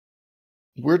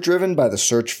We're driven by the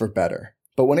search for better.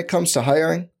 But when it comes to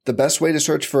hiring, the best way to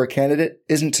search for a candidate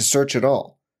isn't to search at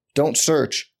all. Don't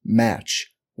search,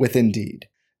 match with Indeed.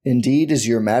 Indeed is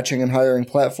your matching and hiring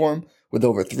platform with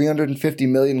over 350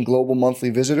 million global monthly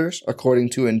visitors,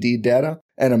 according to Indeed data,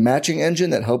 and a matching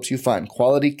engine that helps you find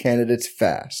quality candidates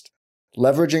fast.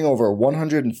 Leveraging over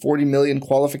 140 million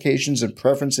qualifications and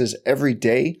preferences every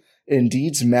day,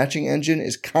 Indeed's matching engine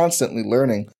is constantly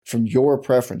learning from your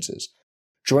preferences.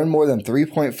 Join more than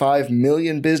 3.5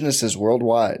 million businesses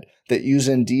worldwide that use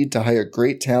Indeed to hire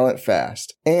great talent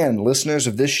fast. And listeners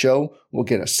of this show will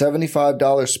get a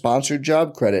 $75 sponsored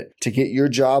job credit to get your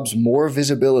jobs more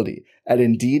visibility at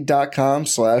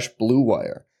Indeed.com/Blue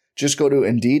Wire. Just go to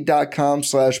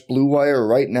Indeed.com/Blue Wire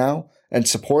right now and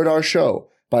support our show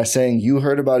by saying you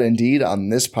heard about Indeed on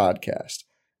this podcast.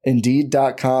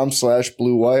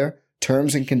 Indeed.com/Blue Wire.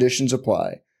 Terms and conditions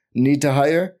apply. Need to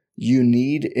hire? You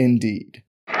need Indeed.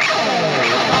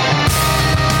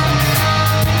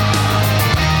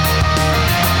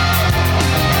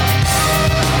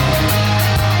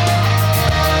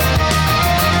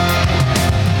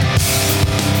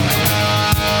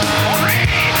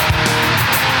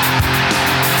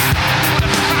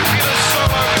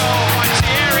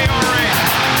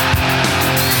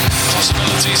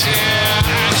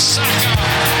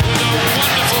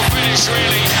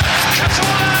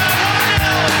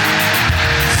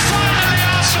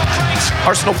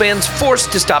 Arsenal fans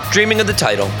forced to stop dreaming of the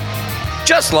title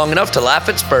just long enough to laugh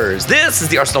at Spurs. This is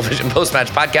the Arsenal Vision Post-Match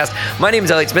Podcast. My name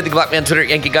is Elliot Smith. You can block me on Twitter at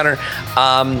Yankee Gunner.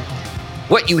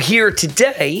 What you hear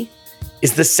today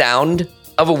is the sound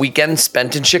of a weekend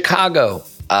spent in Chicago,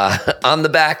 on the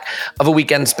back of a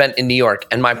weekend spent in New York.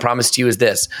 And my promise to you is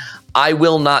this: I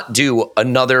will not do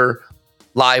another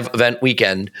live event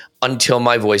weekend until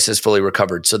my voice is fully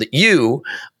recovered, so that you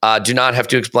do not have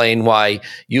to explain why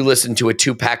you listen to a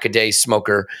 2-pack a day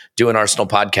smoker do an Arsenal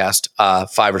podcast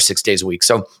 5 or 6 days a week.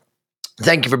 So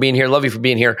thank you for being here. Love you for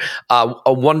being here.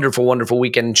 A wonderful, wonderful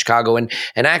weekend in Chicago. And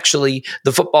actually,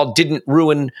 the football didn't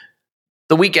ruin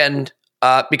the weekend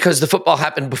because the football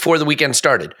happened before the weekend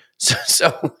started.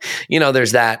 So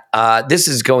there's that. This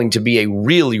is going to be a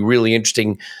really, really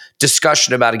interesting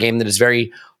discussion about a game that is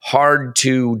very hard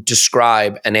to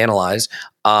describe and analyze.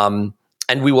 And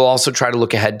we will also try to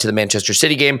look ahead to the Manchester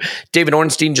City game. David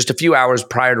Ornstein, just a few hours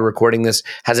prior to recording this,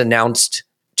 has announced,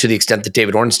 to the extent that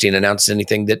David Ornstein announced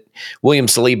anything, that William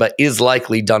Saliba is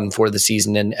likely done for the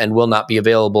season and will not be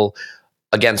available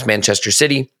against Manchester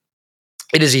City.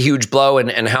 It is a huge blow,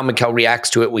 and how Mikel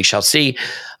reacts to it, we shall see.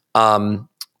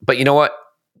 But you know what?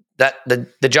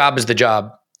 The job is the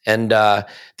job. And the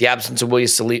absence of William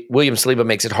Saliba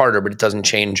makes it harder, but it doesn't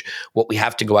change what we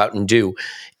have to go out and do.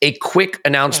 A quick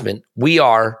announcement. We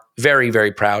are very,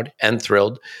 very proud and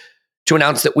thrilled to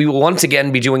announce that we will once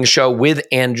again be doing a show with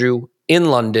Andrew in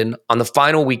London on the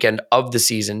final weekend of the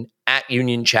season at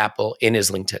Union Chapel in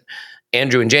Islington.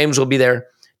 Andrew and James will be there.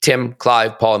 Tim,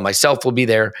 Clive, Paul, and myself will be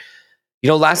there.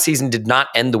 Last season did not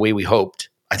end the way we hoped.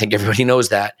 I think everybody knows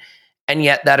that. And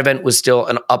yet that event was still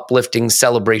an uplifting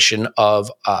celebration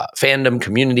of fandom,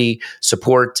 community,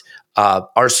 support,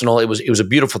 Arsenal. It was a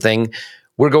beautiful thing.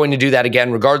 We're going to do that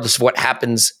again, regardless of what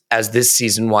happens as this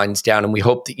season winds down. And we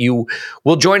hope that you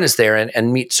will join us there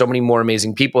and meet so many more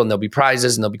amazing people. And there'll be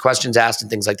prizes and there'll be questions asked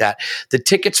and things like that. The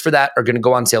tickets for that are going to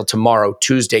go on sale tomorrow,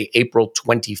 Tuesday, April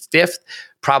 25th,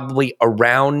 probably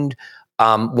around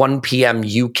 1 p.m.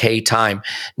 UK time.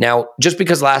 Now, just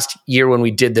because last year when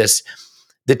we did this,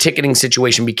 the ticketing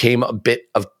situation became a bit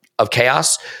of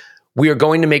chaos, we are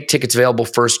going to make tickets available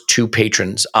first to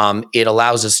patrons. It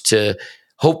allows us to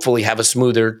hopefully have a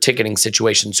smoother ticketing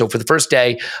situation. So for the first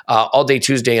day, all day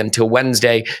Tuesday until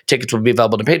Wednesday, tickets will be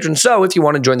available to patrons. So if you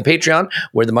want to join the Patreon,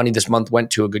 where the money this month went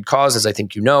to a good cause, as I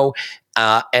think you know,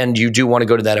 and you do want to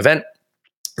go to that event,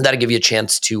 that'll give you a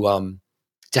chance to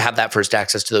have that first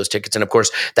access to those tickets. And of course,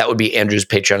 that would be Andrew's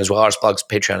Patreon as well, Arsblog's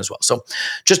Patreon as well. So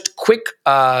just quick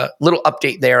little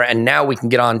update there. And now we can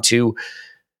get on to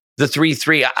the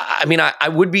 3-3. I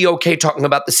would be okay talking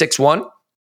about the 6-1.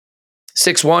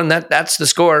 6-1, that's the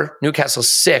score. Newcastle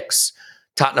 6,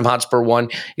 Tottenham Hotspur 1.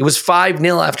 It was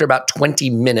 5-0 after about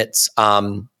 20 minutes.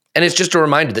 And it's just a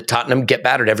reminder that Tottenham get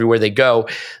battered everywhere they go.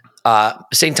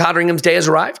 St. Totteringham's Day has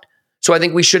arrived. So I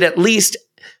think we should at least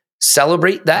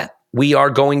celebrate that. We are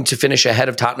going to finish ahead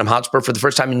of Tottenham Hotspur for the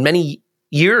first time in many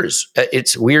years.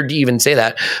 It's weird to even say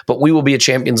that, but we will be a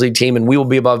Champions League team and we will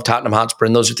be above Tottenham Hotspur,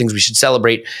 and those are things we should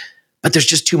celebrate. But there's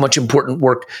just too much important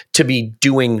work to be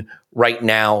doing right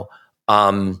now.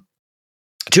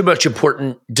 Too much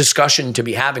important discussion to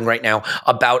be having right now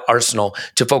about Arsenal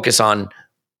to focus on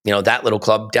that little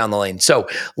club down the lane. So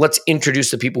let's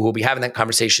introduce the people who will be having that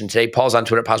conversation today. Paul's on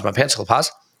Twitter at Pause My Pants. Hello,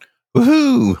 Pause.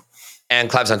 Woohoo! And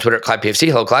Clive's on Twitter at ClivePFC.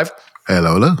 Hello, Clive.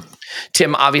 Hello, hello.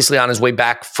 Tim, obviously on his way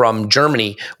back from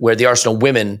Germany, where the Arsenal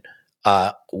women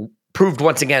proved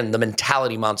once again the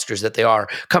mentality monsters that they are,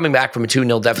 coming back from a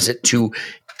 2-0 deficit to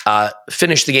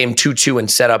finish the game 2-2 and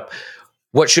set up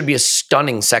what should be a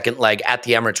stunning second leg at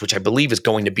the Emirates, which I believe is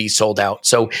going to be sold out.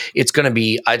 So it's going to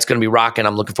be rocking.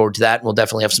 I'm looking forward to that, and we'll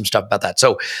definitely have some stuff about that.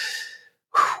 So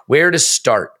where to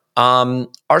start?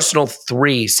 Arsenal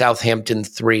 3, Southampton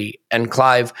 3. And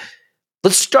Clive,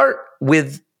 let's start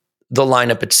with the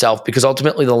lineup itself, because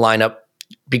ultimately the lineup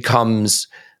becomes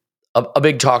a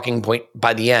big talking point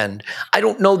by the end. I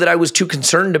don't know that I was too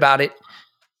concerned about it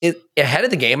ahead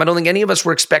of the game. I don't think any of us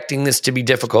were expecting this to be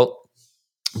difficult,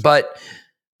 but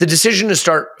the decision to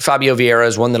start Fabio Vieira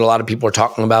is one that a lot of people are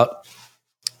talking about.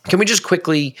 Can we just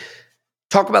quickly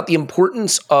talk about the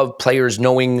importance of players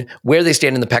knowing where they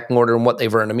stand in the pecking order and what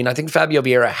they've earned? I mean, I think Fabio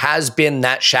Vieira has been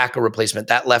that Xhaka replacement,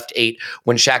 that left 8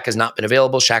 when Xhaka has not been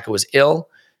available. Xhaka was ill.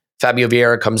 Fabio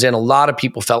Vieira comes in. A lot of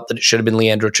people felt that it should have been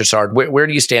Leandro Trossard. Where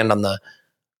do you stand on the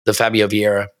Fabio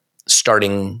Vieira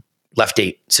starting left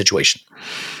 8 situation?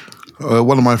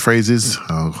 One of my phrases,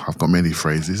 I've got many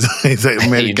phrases, is that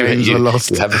many games are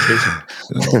lost. You have a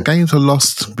phrase. Games are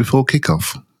lost before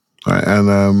kickoff,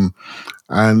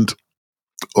 right?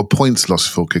 Or points lost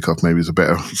before kickoff maybe is a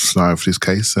better scenario for this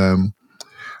case. And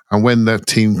when that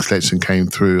team selection came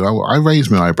through, I raised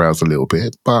my eyebrows a little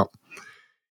bit, but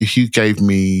if you gave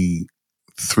me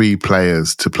 3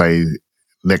 players to play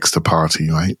next to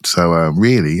Partey, right? So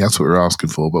really, that's what we're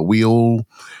asking for. But we all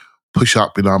push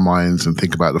up in our minds and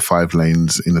think about the 5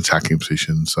 lanes in attacking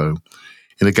position. So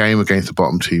in a game against the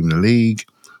bottom team in the league,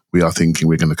 we are thinking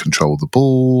we're going to control the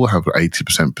ball, have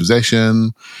 80%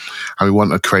 possession, and we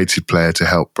want a creative player to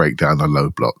help break down a low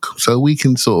block. So we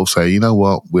can sort of say, you know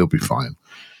what, we'll be fine.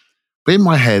 But in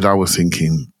my head, I was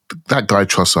thinking, that guy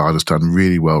Trossard has done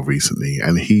really well recently,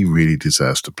 and he really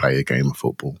deserves to play a game of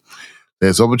football.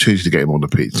 There's opportunity to get him on the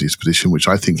pitch in this position, which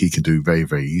I think he can do very,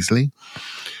 very easily.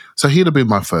 So he'd have been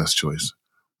my first choice.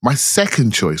 My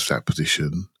second choice for that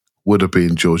position would have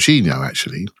been Jorginho,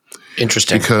 actually.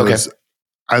 Interesting. Because,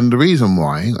 and the reason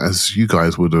why, as you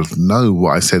guys would have known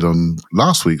what I said on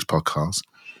last week's podcast,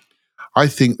 I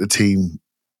think the team,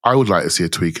 I would like to see a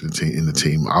tweak in the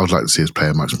team. I would like to see us play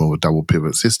a much more of a double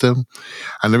pivot system.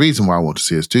 And the reason why I want to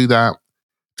see us do that,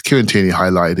 Kieran Tierney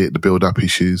highlighted it, the build-up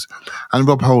issues, and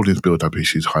Rob Holding's build-up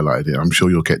issues highlighted it. I'm sure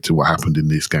you'll get to what happened in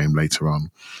this game later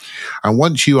on. And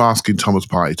once you asking Thomas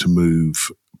Partey to move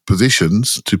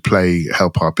positions to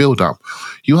help our build-up,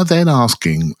 you are then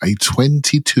asking a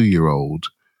 22-year-old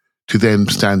to then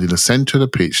stand in the centre of the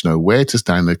pitch, know where to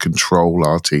stand and control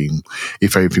our team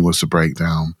if anything was to break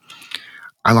down.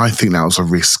 And I think that was a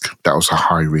risk. That was a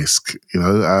high risk,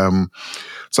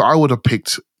 So I would have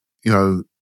picked,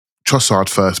 Trossard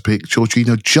first pick,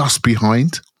 Jorginho just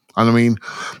behind. And I mean,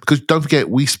 because don't forget,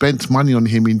 we spent money on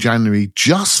him in January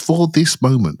just for this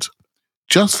moment.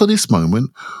 Just for this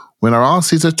moment, when our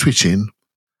asses are twitching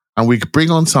and we could bring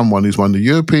on someone who's won the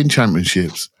European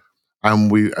Championships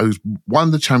and who's won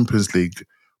the Champions League,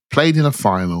 played in a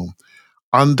final,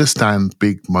 understand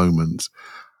big moments.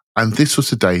 And this was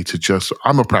the day to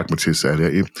I'm a pragmatist,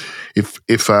 Elliot. If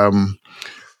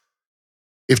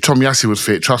Tomiyasu was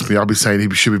fit, trust me, I'd be saying he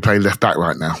should be playing left back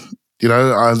right now.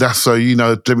 That's so,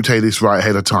 let me tell you this right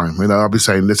ahead of time. I'll be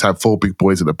saying, let's have 4 big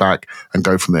boys at the back and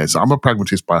go from there. So I'm a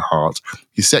pragmatist by heart.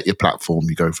 You set your platform,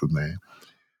 you go from there.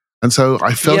 And so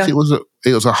I felt it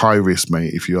was a high risk,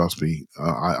 mate, if you ask me,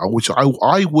 which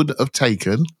I would have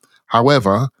taken.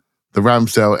 However, the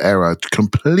Ramsdale era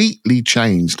completely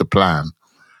changed the plan.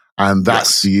 And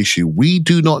that's the issue. We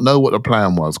do not know what the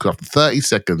plan was, because after 30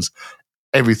 seconds,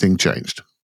 everything changed.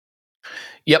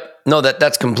 Yep. No,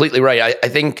 that's completely right. I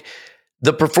think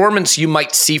the performance you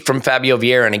might see from Fabio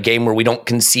Vieira in a game where we don't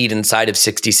concede inside of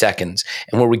 60 seconds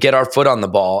and where we get our foot on the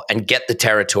ball and get the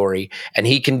territory, and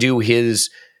he can do his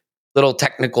little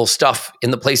technical stuff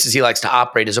in the places he likes to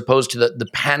operate, as opposed to the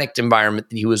panicked environment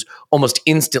that he was almost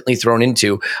instantly thrown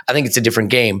into. I think it's a different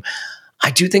game.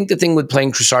 I do think the thing with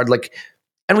playing Trossard,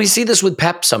 and we see this with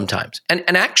Pep sometimes. And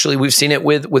actually, we've seen it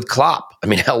with Klopp. I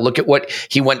mean, hell, look at what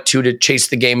he went to chase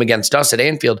the game against us at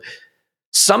Anfield.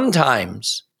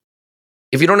 Sometimes,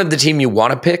 if you don't have the team you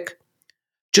want to pick,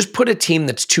 just put a team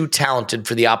that's too talented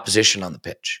for the opposition on the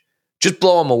pitch. Just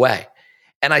blow them away.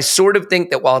 And I sort of think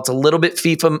that while it's a little bit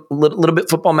FIFA, a little bit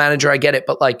Football Manager, I get it.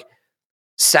 But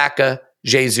Saka,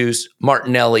 Jesus,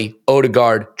 Martinelli,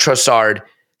 Odegaard, Trossard,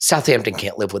 Southampton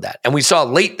can't live with that. And we saw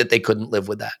late that they couldn't live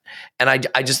with that. And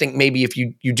I just think maybe if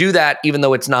you do that, even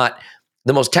though it's not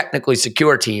the most technically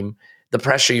secure team, the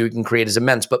pressure you can create is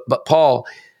immense. But Paul,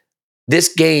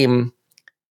 this game,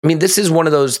 I mean, this is one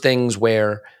of those things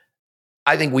where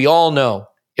I think we all know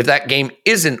if that game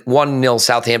isn't 1-0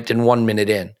 Southampton 1 minute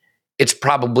in, it's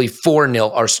probably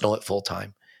 4-0 Arsenal at full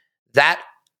time. That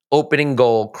opening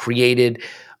goal created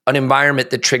an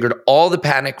environment that triggered all the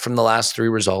panic from the last 3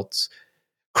 results,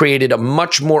 created a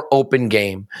much more open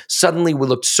game. Suddenly we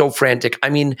looked so frantic. I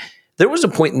mean, there was a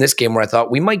point in this game where I thought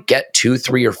we might get 2,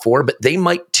 3, or 4, but they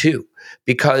might too,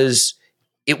 because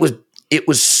it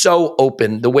was so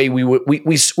open the way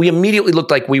we immediately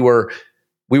looked like we were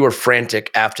frantic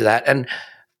after that. And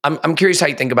I'm curious how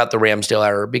you think about the Ramsdale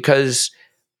error, because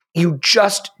you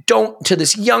just don't, to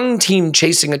this young team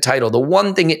chasing a title, the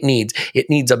one thing it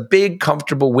needs a big,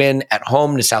 comfortable win at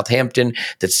home to Southampton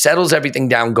that settles everything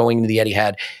down going into the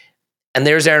Etihad. And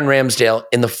there's Aaron Ramsdale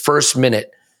in the first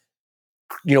minute,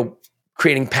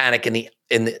 creating panic in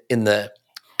the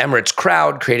Emirates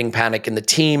crowd, creating panic in the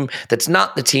team. That's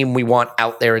not the team we want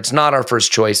out there. It's not our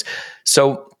first choice.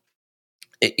 So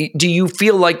do you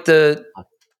feel like the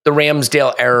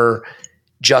Ramsdale error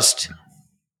just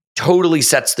totally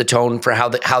sets the tone for how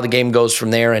the game goes from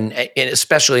there, and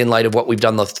especially in light of what we've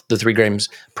done the 3 games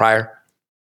prior?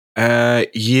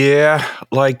 Yeah,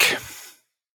 like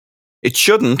it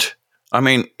shouldn't. I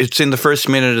mean, it's in the first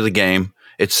minute of the game.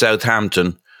 It's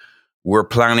Southampton. We're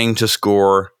planning to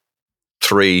score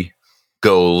 3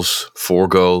 goals, 4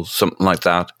 goals, something like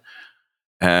that.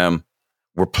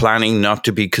 We're planning not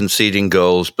to be conceding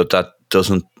goals, but that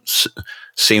doesn't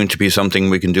seem to be something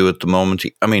we can do at the moment.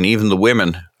 I mean, even the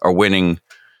women are winning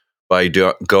by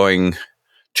going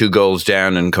 2 goals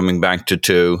down and coming back to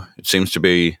 2. It seems to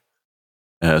be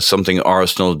something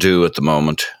Arsenal do at the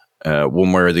moment,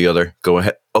 one way or the other. Go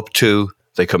ahead, up 2,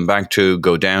 they come back 2,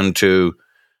 go down 2,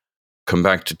 come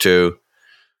back to 2.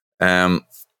 And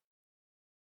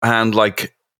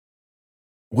like,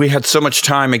 we had so much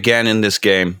time again in this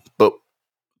game, but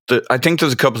I think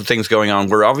there's a couple of things going on.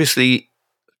 We're obviously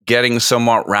getting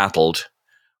somewhat rattled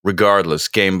regardless,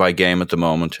 game by game at the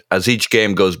moment. As each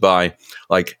game goes by,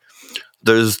 like,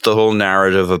 there's the whole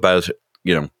narrative about,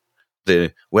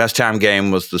 the West Ham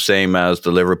game was the same as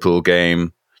the Liverpool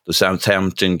game. The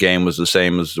Southampton game was the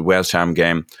same as the West Ham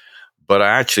game. But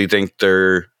I actually think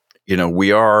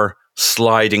we are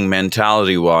sliding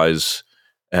mentality-wise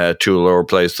to a lower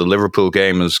place. The Liverpool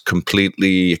game is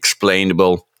completely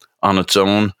explainable on its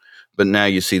own, but now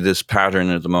you see this pattern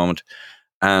at the moment.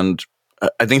 And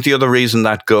I think the other reason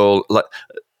that goal,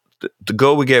 the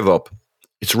goal we gave up,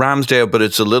 it's Ramsdale, but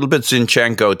it's a little bit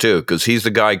Zinchenko too, because he's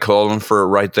the guy calling for it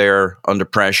right there under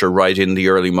pressure, right in the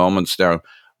early moments. Now,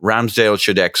 Ramsdale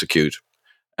should execute.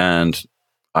 And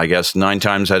I guess 9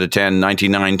 times out of 10,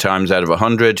 99 times out of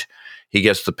 100, he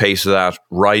gets the pace of that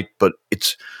right. But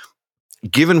it's,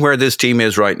 given where this team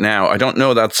is right now, I don't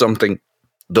know that's something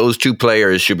those 2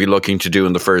 players should be looking to do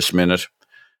in the first minute.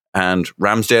 And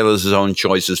Ramsdale has his own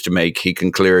choices to make. He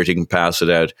can clear it, he can pass it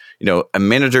out. A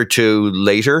minute or 2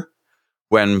 later,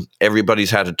 when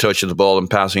everybody's had a touch of the ball and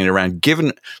passing it around,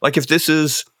 given, like, if this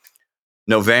is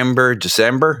November,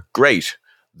 December, great.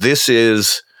 This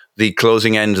is the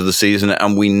closing end of the season,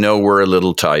 and we know we're a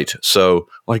little tight. So,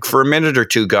 like, for a minute or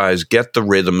 2, guys, get the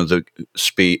rhythm of the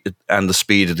speed and the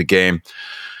speed of the game.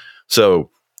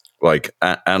 So, like,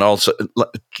 and also,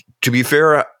 to be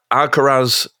fair,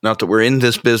 Alcaraz, not that we're in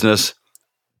this business,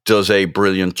 does a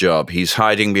brilliant job. He's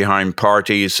hiding behind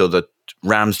Partey so that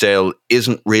Ramsdale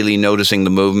isn't really noticing the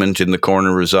movement in the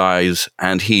corner of his eyes,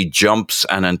 and he jumps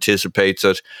and anticipates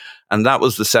it. And that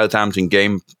was the Southampton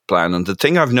game plan. And the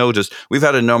thing I've noticed, we've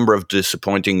had a number of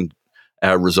disappointing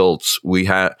results. We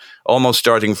had almost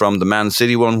starting from the Man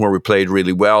City one where we played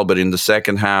really well, but in the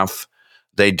second half,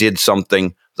 they did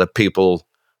something that people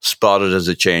spotted as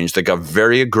a change. They got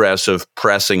very aggressive,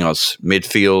 pressing us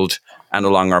midfield and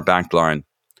along our back line.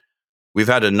 We've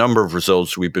had a number of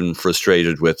results we've been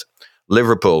frustrated with.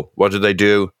 Liverpool, what did they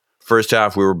do? First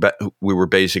half, we were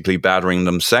basically battering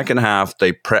them. Second half,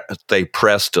 they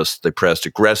pressed us. They pressed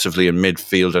aggressively in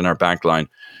midfield and our back line.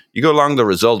 You go along the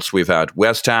results we've had.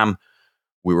 West Ham,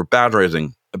 we were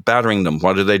battering them.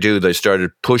 What did they do? They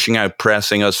started pushing out,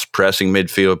 pressing us, pressing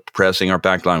midfield, pressing our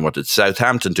back line. What did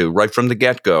Southampton do? Right from the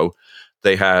get-go,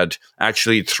 they had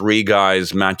actually 3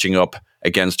 guys matching up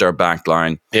against our back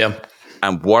line. Yeah.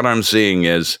 And what I'm seeing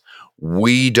is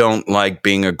we don't like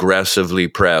being aggressively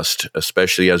pressed,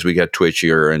 especially as we get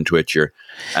twitchier and twitchier.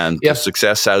 And the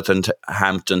success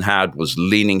Southampton had was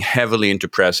leaning heavily into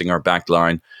pressing our back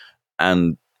line.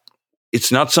 And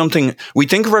it's not something we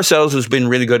think of ourselves as being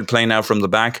really good at playing out from the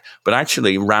back, but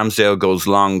actually Ramsdale goes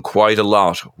long quite a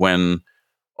lot when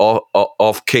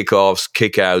off kickoffs,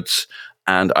 kickouts,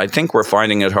 and I think we're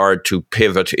finding it hard to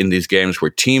pivot in these games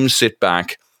where teams sit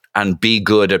back and be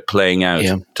good at playing out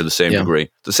to the same degree.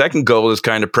 The second goal is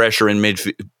kind of pressure in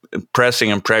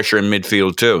pressing and pressure in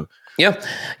midfield too. Yeah.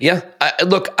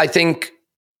 I think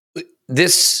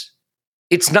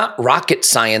it's not rocket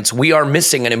science. We are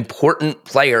missing an important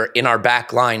player in our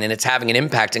back line, and it's having an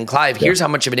impact. And Clive, here's how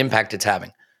much of an impact it's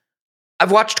having.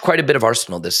 I've watched quite a bit of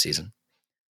Arsenal this season.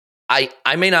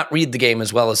 I may not read the game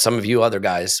as well as some of you other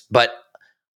guys, but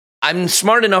I'm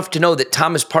smart enough to know that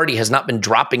Thomas Partey has not been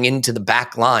dropping into the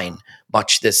back line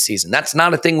much this season. That's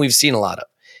not a thing we've seen a lot of.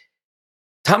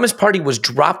 Thomas Partey was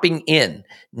dropping in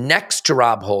next to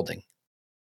Rob Holding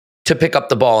to pick up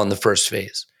the ball in the first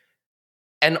phase.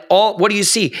 And what do you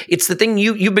see? It's the thing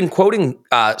you've been quoting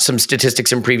some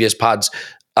statistics in previous pods,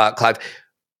 Clive.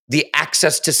 The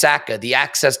access to Saka, the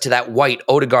access to that white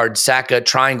Odegaard Saka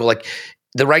triangle, like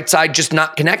the right side just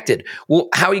not connected. Well,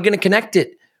 how are you going to connect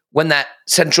it when that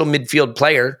central midfield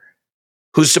player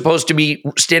who's supposed to be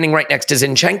standing right next to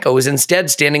Zinchenko is instead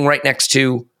standing right next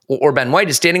to, or Ben White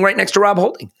is standing right next to Rob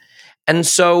Holding? And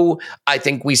so I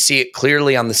think we see it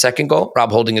clearly on the second goal.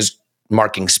 Rob Holding is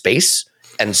marking space,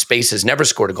 and space has never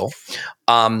scored a goal.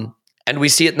 And we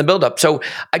see it in the buildup. So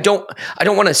I don't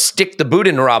want to stick the boot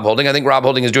into Rob Holding. I think Rob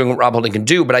Holding is doing what Rob Holding can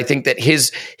do, but I think that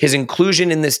his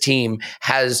inclusion in this team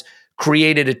has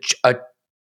created it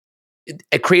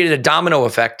created a domino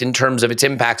effect in terms of its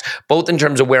impacts, both in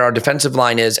terms of where our defensive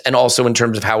line is and also in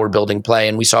terms of how we're building play.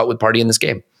 And we saw it with Partey in this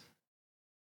game.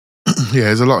 Yeah,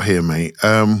 there's a lot here, mate.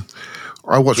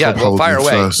 I watched Rob Holding's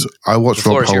first. I watched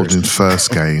Rob Holding's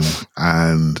first game,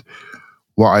 and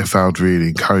what I found really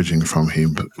encouraging from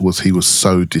him was he was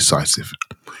so decisive.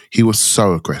 He was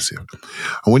so aggressive.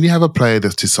 And when you have a player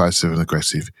that's decisive and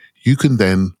aggressive, you can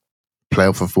then play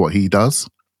off of what he does.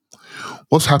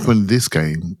 What's happened in this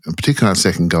game, and particularly that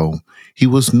second goal, he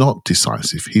was not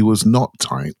decisive. He was not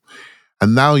tight.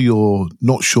 And now you're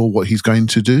not sure what he's going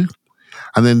to do.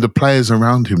 And then the players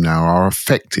around him now are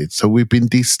affected. So we've been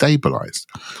destabilized.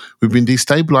 We've been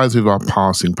destabilized with our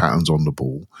passing patterns on the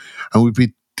ball. And we've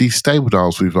been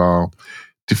destabilized with our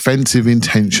defensive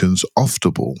intentions off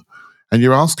the ball. And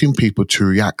you're asking people to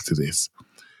react to this.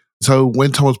 So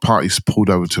when Thomas Partey's pulled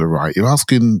over to the right, you're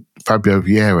asking Fabio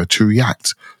Vieira to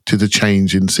react to the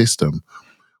change in system.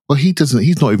 Well,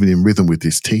 he's not even in rhythm with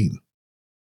this team.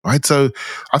 Right? So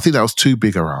I think that was too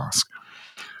big a ask.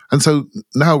 And so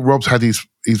now Rob's had his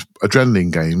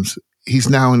adrenaline games. He's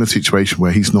now in a situation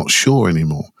where he's not sure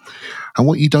anymore. And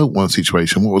what you don't want a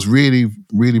situation, what was really,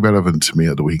 really relevant to me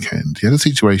at the weekend, you had a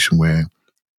situation where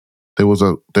there was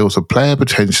a player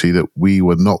potentially that we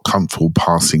were not comfortable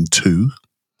passing to.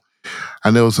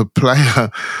 And there was a player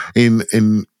in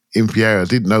Vieira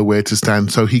didn't know where to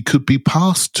stand, so he could be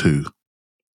passed to.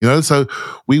 So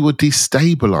we were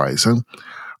destabilized. And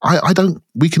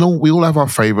we all have our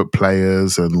favorite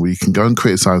players, and we can go and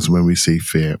criticize them when we see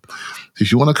fit.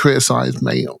 If you want to criticize,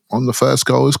 mate, on the first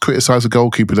goal, is criticize the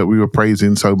goalkeeper that we were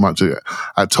praising so much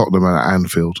at Tottenham and at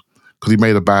Anfield, because he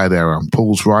made a bad error.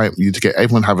 Paul's right. You need to get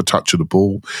everyone have a touch of the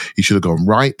ball. He should have gone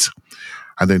right,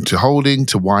 and then to Holding,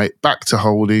 to White, back to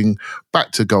Holding,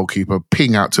 back to goalkeeper,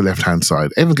 ping out to left-hand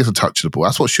side. Everyone gets a touch of the ball.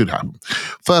 That's what should happen.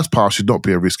 First pass should not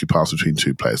be a risky pass between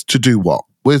two players. To do what?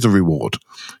 Where's the reward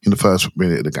in the first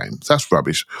minute of the game? That's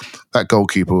rubbish. That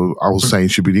goalkeeper, I was saying,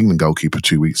 should be the England goalkeeper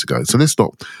 2 weeks ago. So let's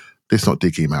not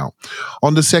dig him out.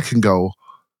 On the second goal,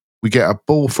 we get a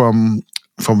ball from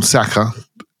Saka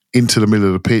into the middle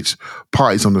of the pitch.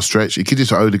 Partey's on the stretch. He gives it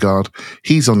to Odegaard.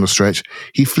 He's on the stretch.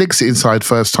 He flicks it inside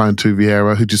first time to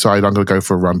Vieira, who decided, I'm going to go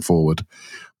for a run forward.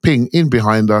 Ping in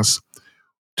behind us.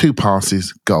 2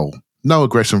 passes, goal. No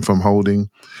aggression from Holding.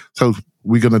 So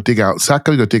we're going to dig out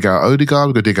Saka, we're going to dig out Odegaard,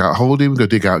 we're going to dig out Holding, we're going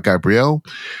to dig out Gabriel.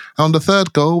 And on the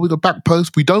third goal, we got back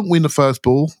post. We don't win the first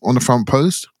ball on the front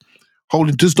post.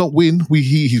 Holding does not win.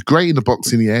 He's great in the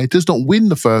box in the air. Does not win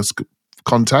the first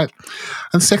contact.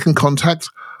 And second contact,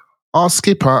 our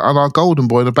skipper and our golden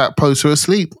boy in the back post are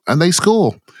asleep, and they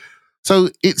score. So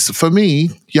it's, for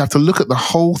me, you have to look at the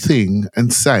whole thing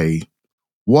and say,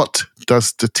 what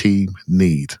does the team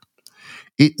need?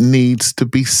 It needs to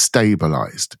be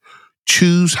stabilized.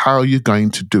 Choose how you're going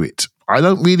to do it. I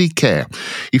don't really care.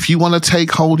 If you want to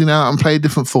take Holding out and play a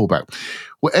different fullback,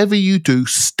 whatever you do,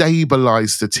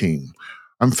 stabilize the team.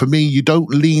 And for me, you don't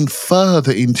lean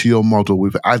further into your model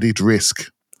with added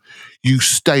risk. You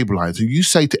stabilize and you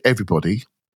say to everybody,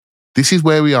 this is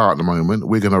where we are at the moment.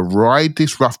 We're going to ride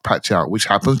this rough patch out, which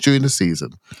happens during the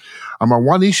season. And my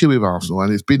one issue with Arsenal,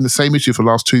 and it's been the same issue for the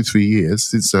last 2-3 years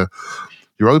since the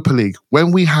Europa League,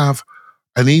 when we have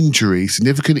an injury,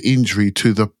 significant injury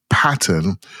to the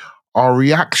pattern, our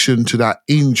reaction to that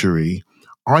injury,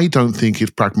 I don't think is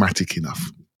pragmatic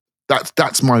enough.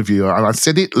 That's my view. And I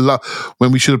said it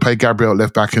when we should have played Gabriel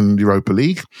left back in the Europa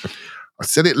League. I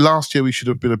said it last year, we should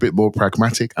have been a bit more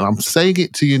pragmatic. And I'm saying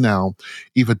it to you now,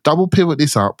 either double pivot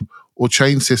this up or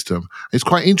change system. It's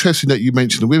quite interesting that you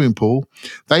mentioned the women, Paul.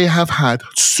 They have had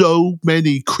so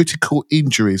many critical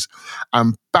injuries.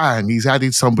 And bang, he's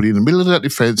added somebody in the middle of that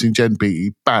defence in Jen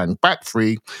Beattie. Bang, back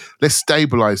three. Let's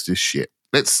stabilise this shit.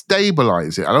 Let's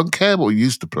stabilise it. I don't care what we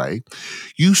used to play.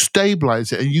 You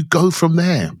stabilise it and you go from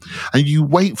there. And you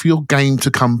wait for your game to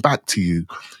come back to you.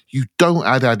 You don't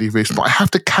add added risk. But I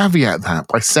have to caveat that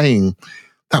by saying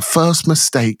that first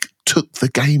mistake took the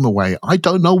game away. I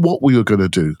don't know what we were going to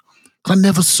do. I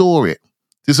never saw it.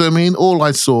 You see what I mean? All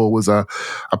I saw was a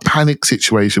panic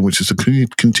situation, which is a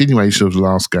continuation of the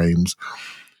last games.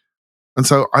 And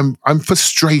so I'm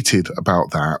frustrated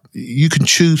about that. You can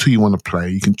choose who you want to play.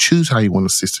 You can choose how you want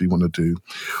to system you want to do.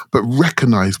 But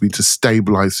recognise we need to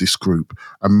stabilise this group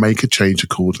and make a change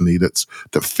accordingly that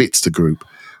fits the group.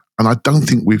 And I don't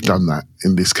think we've done that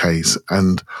in this case.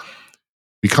 And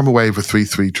we come away with a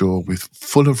 3-3 draw with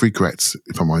full of regrets,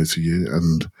 if I'm honest with you.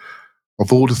 And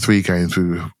of all the 3 games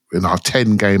in our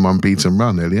 10-game unbeaten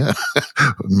run, Elliot,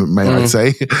 I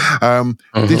say,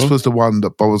 this was the one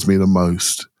that bothers me the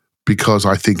most, because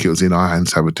I think it was in our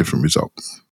hands to have a different result.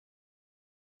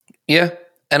 Yeah.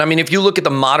 And I mean, if you look at the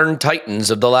modern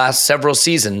Titans of the last several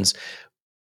seasons,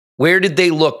 where did they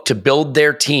look to build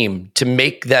their team to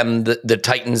make them the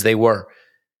Titans they were?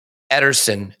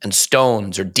 Ederson and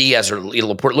Stones or Diaz or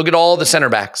Laporte. Look at all the center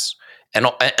backs and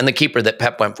the keeper that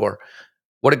Pep went for.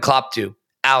 What did Klopp do?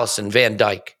 Alisson, Van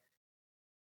Dijk.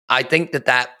 I think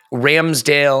that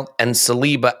Ramsdale and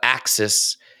Saliba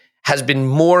axis has been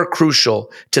more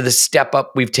crucial to the step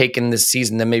up we've taken this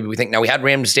season than maybe we think. Now, we had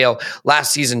Ramsdale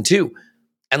last season too,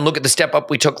 and look at the step up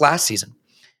we took last season.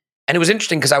 And it was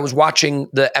interesting because I was watching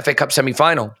the FA Cup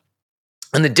semifinal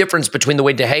and the difference between the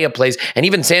way De Gea plays and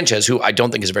even Sanchez, who I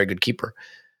don't think is a very good keeper.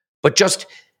 But just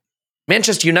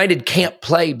Manchester United can't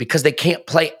play because they can't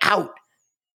play out,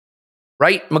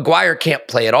 right? Maguire can't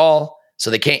play at all, so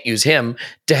they can't use him.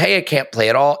 De Gea can't play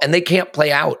at all, and they can't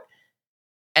play out.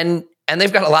 And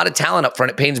they've got a lot of talent up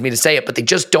front. It pains me to say it, but they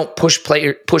just don't push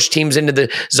teams into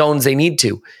the zones they need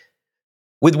to.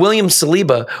 With William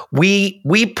Saliba,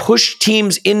 we push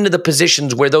teams into the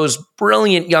positions where those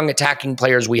brilliant young attacking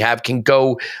players we have can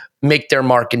go make their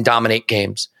mark and dominate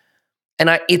games.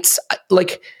 And it's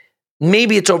like,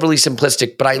 maybe it's overly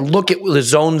simplistic, but I look at the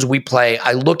zones we play.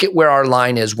 I look at where our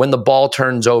line is when the ball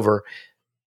turns over.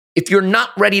 If you're not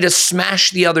ready to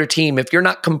smash the other team, if you're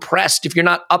not compressed, if you're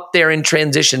not up there in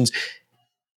transitions,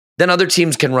 then other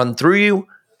teams can run through you.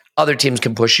 Other teams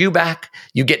can push you back.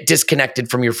 You get disconnected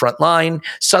from your front line.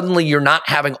 Suddenly, you're not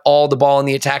having all the ball in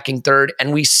the attacking third.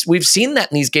 And we've seen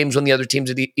that in these games when the other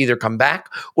teams either come back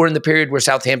or in the period where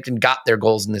Southampton got their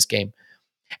goals in this game.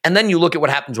 And then you look at what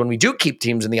happens when we do keep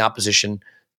teams in the opposition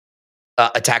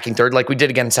attacking third, like we did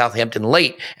against Southampton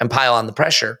late, and pile on the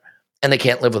pressure, and they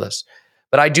can't live with us.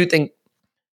 But I do think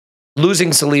losing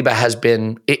Saliba has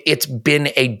been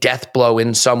a death blow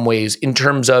in some ways in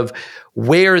terms of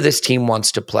where this team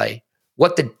wants to play,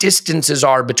 what the distances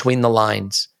are between the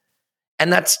lines.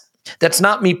 And that's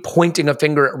not me pointing a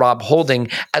finger at Rob Holding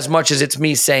as much as it's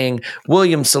me saying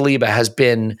William Saliba has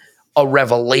been a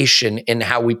revelation in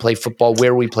how we play football,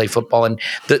 where we play football, and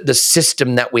the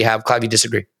system that we have. Clive, you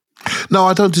disagree? No,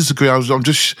 I don't disagree. I'm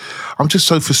just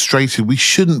so frustrated. We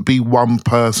shouldn't be one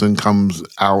person comes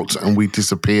out and we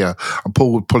disappear. And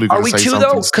Paul would probably are we two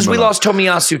though? Because we lost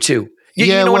Tomiyasu too. You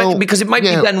know because it might be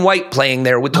Ben White playing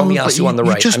there with Tomiyasu on the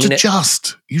right. You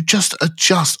just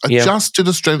adjust to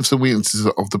the strengths and weaknesses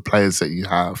of the players that you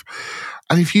have.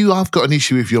 And if you have got an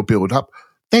issue with your build-up,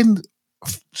 then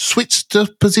switch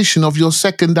the position of your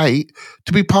second 8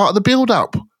 to be part of the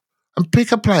build-up. And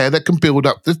pick a player that can build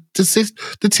up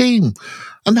the team.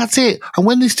 And that's it. And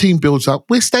when this team builds up,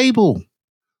 we're stable.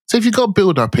 So if you've got a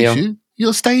build-up issue,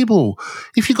 you're stable.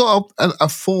 If you've got a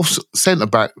fourth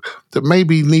centre-back that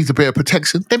maybe needs a bit of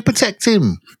protection, then protect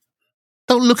him.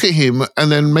 Don't look at him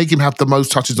and then make him have the most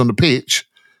touches on the pitch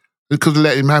because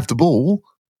let him have the ball.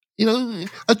 You know,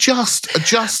 adjust to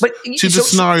the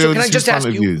scenario that's in front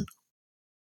of you.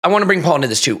 I want to bring Paul into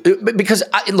this too, because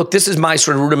look, this is my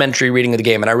sort of rudimentary reading of the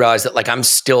game, and I realize that I'm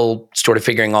still sort of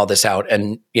figuring all this out,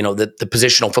 and the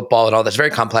positional football and all that's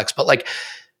very complex. But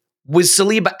with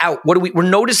Saliba out, we're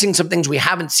noticing some things we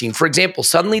haven't seen. For example,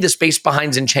 suddenly the space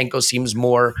behind Zinchenko seems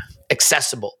more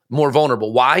accessible, more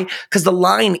vulnerable. Why? Because the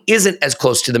line isn't as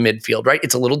close to the midfield, right?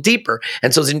 It's a little deeper.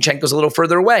 And so Zinchenko's a little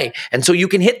further away. And so you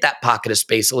can hit that pocket of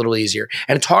space a little easier.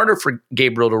 And it's harder for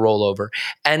Gabriel to roll over.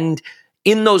 And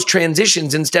in those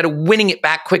transitions, instead of winning it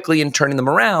back quickly and turning them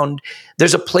around,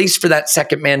 there's a place for that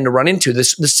second man to run into. The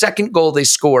second goal they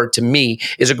score, to me,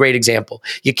 is a great example.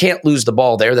 You can't lose the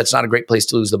ball there. That's not a great place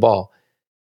to lose the ball.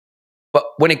 But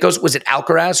when it goes, was it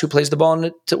Alcaraz who plays the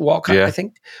ball to Walcott, I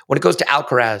think? When it goes to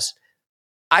Alcaraz,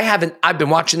 I've been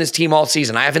watching this team all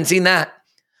season. I haven't seen that.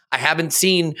 I haven't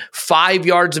seen 5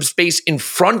 yards of space in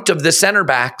front of the center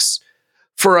backs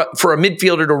for a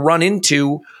midfielder to run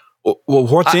into. Well,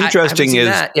 what's interesting is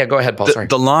that. Yeah, go ahead, Paul. Sorry.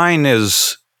 The line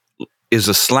is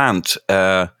a slant.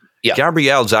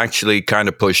 Gabriel's actually kind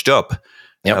of pushed up.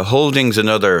 Yep. Holding's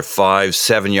another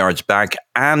 5-7 yards back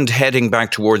and heading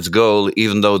back towards goal,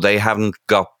 even though they haven't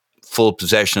got full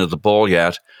possession of the ball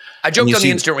yet. I joked on the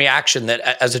instant reaction that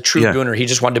as a true Gooner, he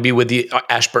just wanted to be with the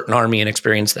Ashburton Army and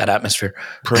experience that atmosphere.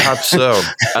 Perhaps so.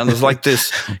 And it's like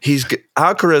this: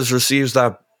 Alcaraz receives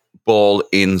that ball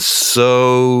in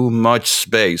so much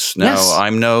space. Now,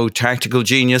 I'm no tactical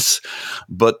genius,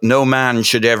 but no man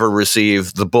should ever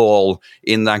receive the ball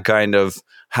in that kind of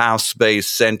half space,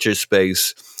 center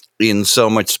space, in so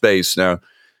much space. Now,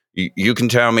 you can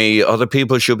tell me other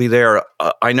people should be there.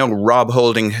 I know Rob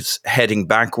Holding is heading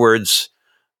backwards,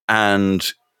 and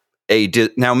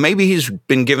now maybe he's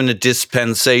been given a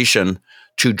dispensation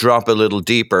to drop a little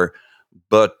deeper.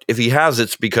 But if he has,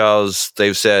 it's because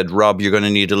they've said, Rob, you're going to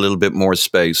need a little bit more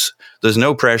space. There's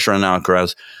no pressure on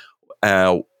Alcaraz.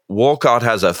 Walcott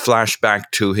has a flashback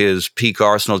to his peak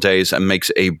Arsenal days and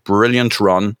makes a brilliant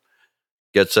run.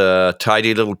 Gets a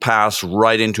tidy little pass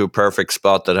right into a perfect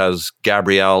spot that has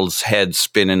Gabriel's head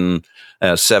spinning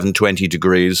 720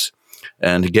 degrees.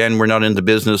 And again, we're not in the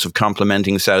business of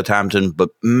complimenting Southampton,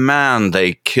 but man,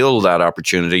 they killed that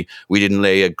opportunity. We didn't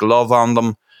lay a glove on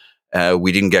them.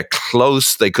 We didn't get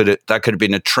close. That could have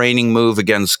been a training move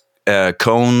against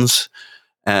Cones,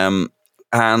 and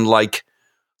like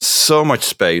so much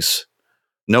space,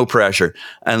 no pressure,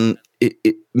 and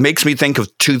it makes me think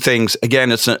of two things.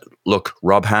 Again, look,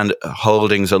 Rob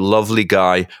Holding's a lovely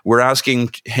guy. We're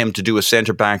asking him to do a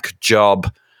centre back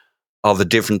job of a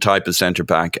different type of centre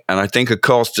back, and I think it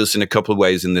cost us in a couple of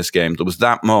ways in this game. There was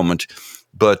that moment,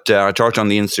 but I talked on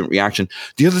the instant reaction.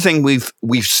 The other thing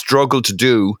we've struggled to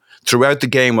do throughout the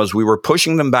game was we were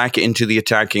pushing them back into the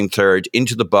attacking third,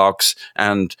 into the box,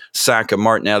 and Saka,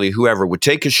 Martinelli, whoever would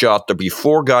take a shot. There'd be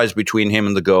 4 guys between him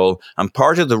and the goal. And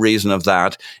part of the reason of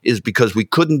that is because we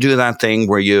couldn't do that thing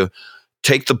where you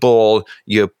take the ball,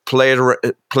 you play it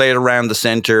around the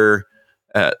center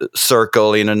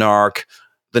circle in an arc.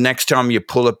 The next time you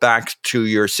pull it back to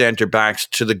your centre backs,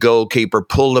 to the goalkeeper,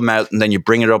 pull them out, and then you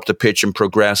bring it up the pitch and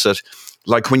progress it.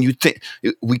 Like when you think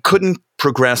we couldn't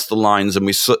progress the lines and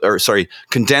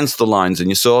condense the lines, and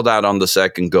you saw that on the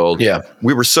second goal. Yeah.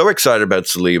 We were so excited about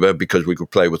Saliba because we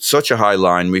could play with such a high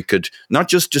line. We could not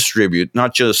just distribute,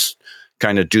 not just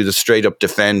kind of do the straight up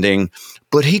defending,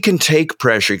 but he can take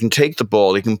pressure, he can take the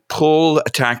ball, he can pull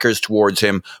attackers towards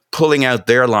him, pulling out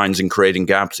their lines and creating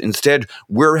gaps. Instead,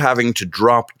 we're having to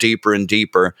drop deeper and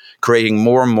deeper, creating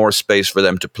more and more space for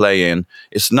them to play in.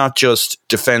 It's not just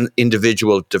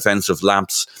individual defensive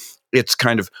laps. It's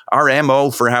kind of our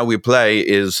MO for how we play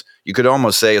is, you could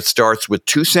almost say it starts with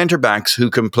 2 centre backs who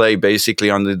can play basically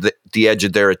on the edge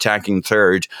of their attacking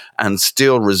third and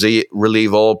still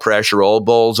relieve all pressure, all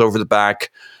balls over the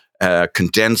back,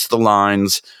 condense the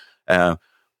lines,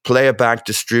 play it back,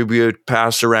 distribute,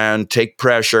 pass around, take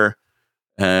pressure.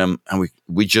 And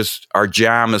we just, our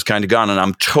jam is kind of gone. And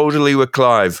I'm totally with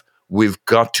Clive. We've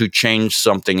got to change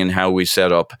something in how we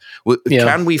set up.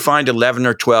 Can we find 11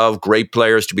 or 12 great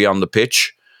players to be on the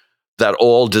pitch that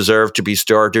all deserve to be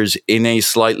starters in a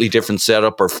slightly different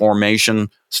setup or formation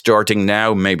starting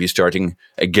now, maybe starting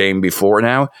a game before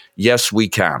now? Yes, we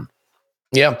can.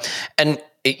 Yeah. And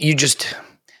you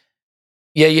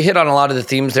hit on a lot of the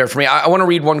themes there for me. I want to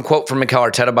read one quote from Mikel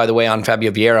Arteta, by the way, on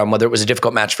Fabio Vieira, on whether it was a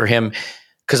difficult match for him,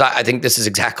 because I think this is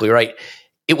exactly right.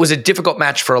 It was a difficult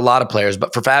match for a lot of players,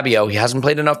 but for Fabio, he hasn't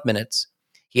played enough minutes.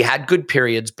 He had good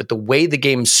periods, but the way the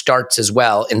game starts as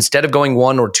well, instead of going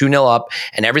 1 or 2-0 up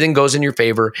and everything goes in your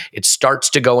favor, it starts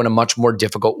to go in a much more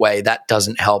difficult way. That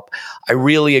doesn't help. I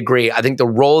really agree. I think the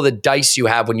roll of the dice you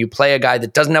have when you play a guy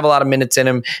that doesn't have a lot of minutes in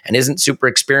him and isn't super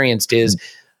experienced is,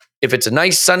 if it's a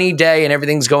nice sunny day and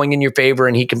everything's going in your favor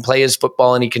and he can play his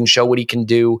football and he can show what he can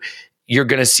do, you're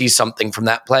going to see something from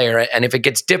that player. And if it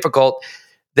gets difficult,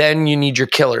 then you need your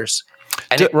killers.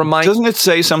 And doesn't it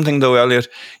say something though, Elliot,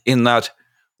 in that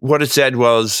what it said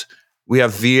was, we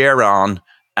have Vieira on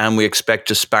and we expect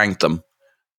to spank them.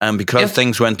 And because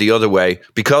things went the other way,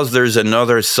 because there's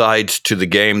another side to the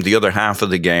game, the other half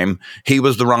of the game, he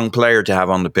was the wrong player to have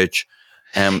on the pitch.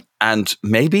 And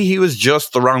maybe he was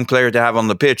just the wrong player to have on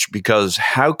the pitch, because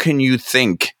how can you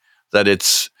think that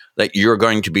that you're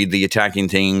going to be the attacking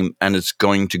team and it's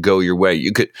going to go your way?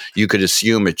 You could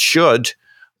assume it should,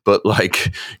 but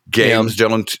like games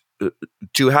don't.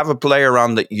 To have a player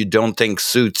on that you don't think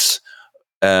suits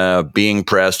being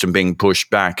pressed and being pushed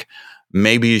back,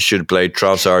 maybe you should play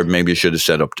Trossard. Maybe you should have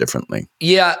set up differently.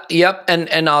 Yeah, yep.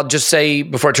 And I'll just say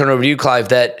before I turn it over to you, Clive,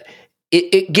 that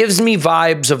it gives me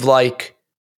vibes of like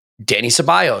Danny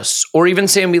Ceballos or even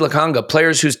Sambi Lakanga,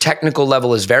 players whose technical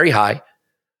level is very high,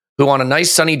 who on a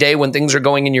nice sunny day when things are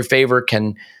going in your favor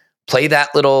can play that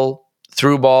little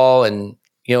through ball and,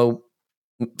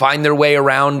 find their way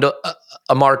around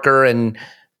a marker and,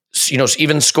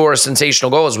 even score a sensational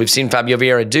goal, as we've seen Fabio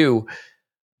Vieira do.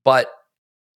 But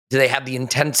do they have the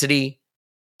intensity?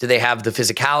 Do they have the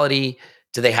physicality?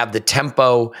 Do they have the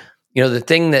tempo? The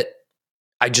thing that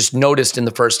I just noticed in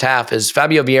the first half is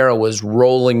Fabio Vieira was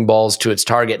rolling balls to its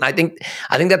target. And I think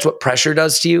that's what pressure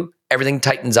does to you. Everything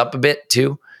tightens up a bit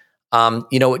too.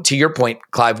 To your point,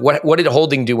 Clive, what did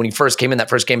Holding do when he first came in that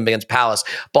first game against Palace?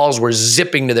 Balls were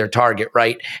zipping to their target,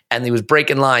 right? And he was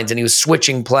breaking lines and he was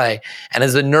switching play. And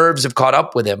as the nerves have caught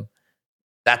up with him,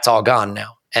 that's all gone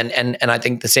now. And I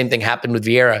think the same thing happened with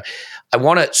Vieira. I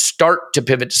want to start to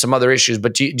pivot to some other issues,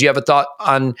 but do you have a thought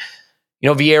on,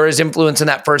 Vieira's influence in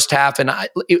that first half? And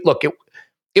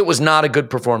it was not a good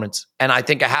performance. And I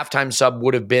think a halftime sub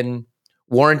would have been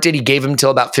warranted. He gave him till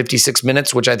about 56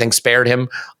 minutes, which I think spared him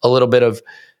a little bit of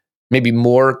maybe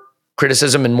more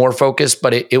criticism and more focus,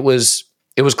 but it was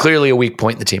clearly a weak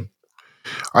point in the team.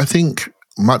 I think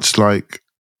much like,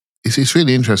 it's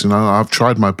really interesting. I've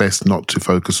tried my best not to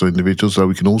focus on individuals, so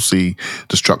we can all see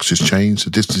the structures change,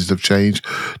 the distances have changed,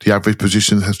 the average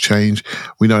position has changed.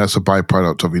 We know that's a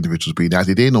byproduct of individuals being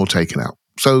added in or taken out.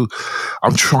 So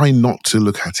I'm trying not to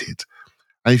look at it.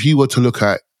 And if you were to look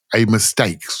at a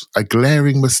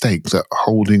glaring mistake that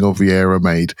Holding or Vieira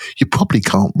made, you probably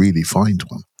can't really find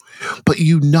one. But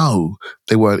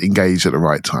they weren't engaged at the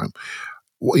right time.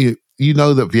 You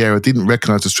know that Vieira didn't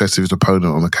recognise the stress of his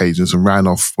opponent on occasions and ran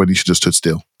off when he should have stood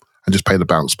still and just played a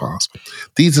bounce pass.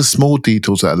 These are small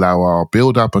details that allow our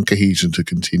build-up and cohesion to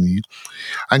continue.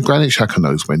 And Granit Xhaka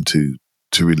knows when to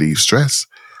relieve stress.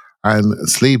 And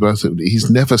Saliba,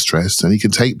 he's never stressed and he can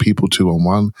take people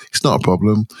 2-on-1. It's not a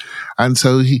problem. And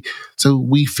so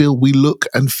we look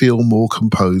and feel more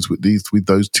composed with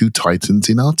those two titans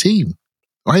in our team.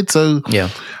 Right? So, yeah.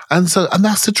 And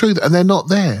that's the truth. And they're not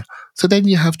there. So then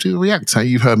you have to react. So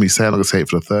you've heard me say it, I'm going to say it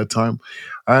for the third time.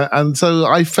 And so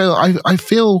I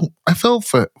felt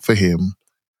for him.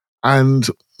 And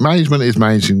management is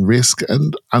managing risk.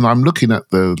 And I'm looking at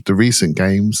the recent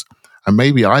games. And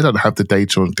maybe I don't have the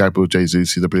data on Gabriel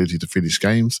Jesus' ability to finish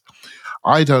games.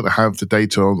 I don't have the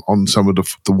data on some of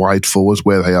the wide forwards,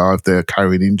 where they are, if they're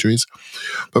carrying injuries.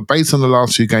 But based on the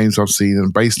last few games I've seen,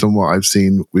 and based on what I've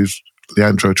seen with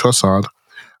Leandro Trossard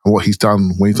and what he's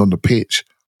done when he's on the pitch,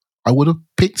 I would have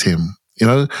picked him,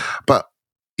 But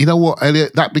you know what,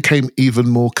 Elliot? That became even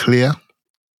more clear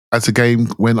as the game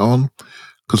went on,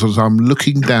 because as I'm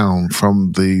looking down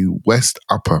from the West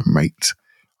Upper, mate,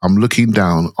 I'm looking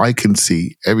down, I can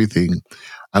see everything,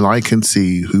 and I can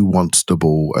see who wants the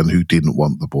ball and who didn't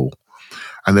want the ball.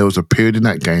 And there was a period in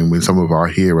that game when some of our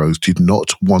heroes did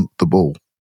not want the ball.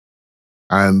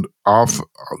 And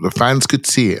the fans could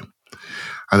see it.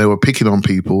 And they were picking on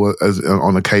people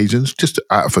on occasions, just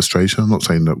out of frustration. I'm not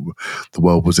saying that the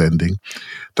world was ending.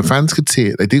 The fans could see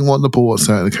it. They didn't want the ball at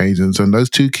certain occasions. And those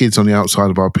two kids on the outside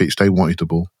of our pitch, they wanted the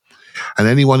ball. And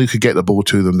anyone who could get the ball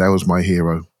to them, that was my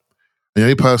hero. The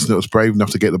only person that was brave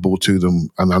enough to get the ball to them,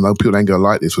 and I know people ain't going to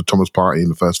like this, was Thomas Partey in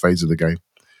the first phase of the game.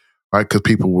 Right? Because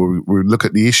people would look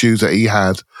at the issues that he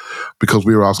had because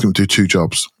we were asking him to do two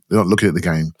jobs. They're not looking at the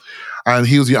game. And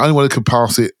he was the only one who could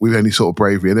pass it with any sort of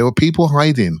bravery. And there were people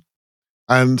hiding.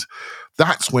 And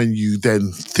that's when you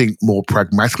then think more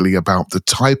pragmatically about the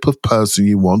type of person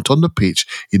you want on the pitch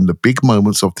in the big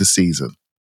moments of the season.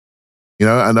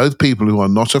 And those people who are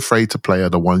not afraid to play are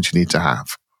the ones you need to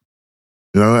have.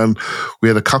 And we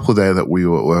had a couple there that we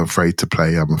were afraid to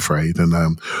play, I'm afraid,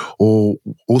 and or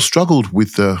struggled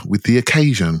with the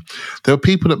occasion. There are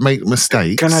people that make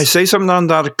mistakes. Can I say something on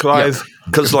that, Clive?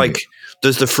 Because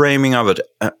there's the framing of it,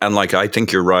 and I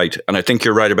think you're right, and I think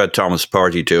you're right about Thomas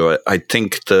Partey too. I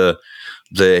think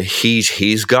the heat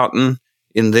he's gotten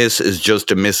in this is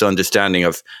just a misunderstanding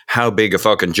of how big a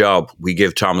fucking job we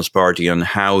give Thomas Partey and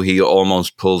how he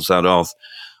almost pulls that off.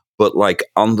 But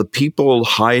on the people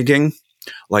hiding,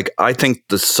 Like, I think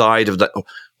the side of that,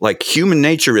 like human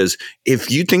nature is, if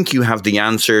you think you have the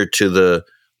answer to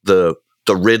the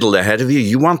riddle ahead of you,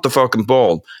 you want the fucking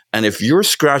ball. And if you're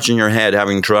scratching your head,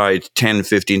 having tried 10,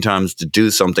 15 times to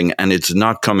do something and it's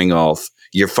not coming off,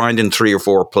 you're finding 3 or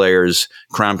 4 players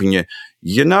cramping you.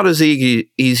 You're not as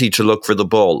easy to look for the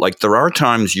ball. Like, there are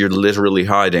times you're literally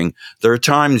hiding. There are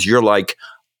times you're like,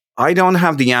 I don't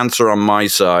have the answer on my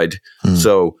side,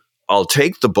 so I'll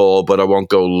take the ball, but I won't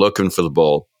go looking for the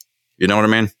ball. You know what I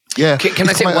mean? Yeah. Can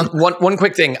I say one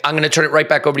quick thing? I'm going to turn it right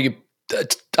back over to you,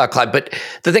 Clive. But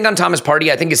the thing on Thomas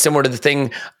Partey, I think, is similar to the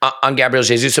thing on Gabriel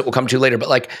Jesus that we'll come to later. But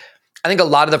like, I think a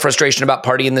lot of the frustration about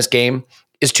Partey in this game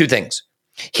is 2 things.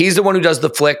 He's the one who does the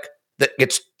flick that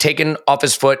gets taken off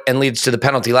his foot and leads to the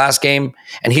penalty last game.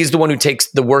 And he's the one who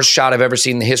takes the worst shot I've ever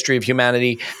seen in the history of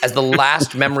humanity as the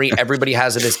last memory everybody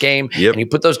has of this game. Yep. And you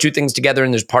put those 2 things together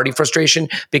and there's Partey frustration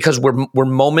because we're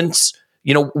moments.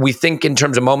 You know, we think in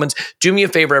terms of moments. Do me a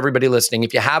favor, everybody listening.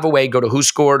 If you have a way, go to Who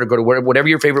Scored or go to whatever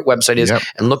your favorite website is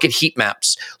and look at heat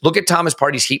maps. Look at Thomas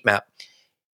Partey's heat map.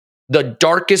 The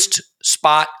darkest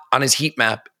spot on his heat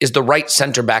map is the right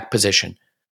center back position.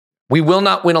 We will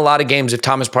not win a lot of games if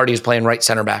Thomas Partey is playing right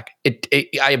center back.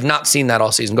 I have not seen that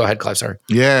all season. Go ahead, Clive. Sorry.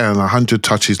 Yeah, and 100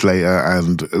 touches later,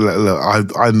 and look,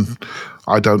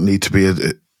 I don't need to be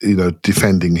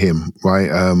defending him, right?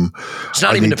 It's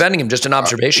not even defending him, just an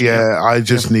observation. I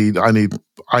just need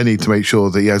to make sure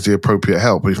that he has the appropriate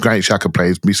help. If Granit Xhaka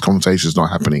plays, this conversation is not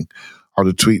happening. I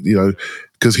would tweet,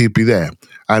 because he'd be there,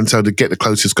 and so to get the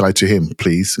closest guy to him,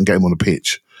 please, and get him on the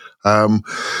pitch. And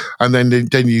then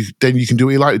you can do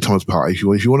what you like with Thomas Partey.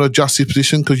 If you want to adjust his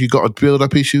position because you've got a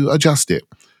build-up issue, adjust it.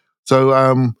 So,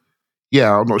 I'm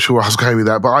not sure where I was going with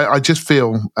that, but I just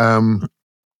feel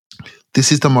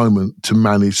this is the moment to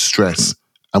manage stress,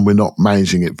 and we're not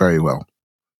managing it very well.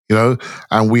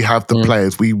 And we have the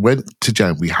players. We went to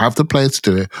Jan. We have the players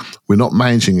to do it. We're not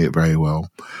managing it very well.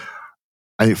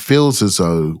 And it feels as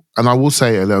though, and I will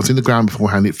say it, I was in the ground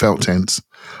beforehand, it felt tense.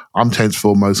 I'm tense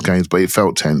for most games, but it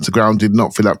felt tense. The ground did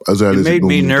not fill up as early as it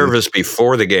normally made me nervous did.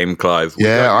 Before the game, Clive.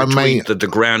 I mean that the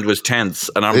ground was tense,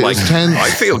 and I'm like, tense. I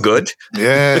feel good.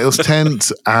 Yeah, it was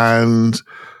tense, and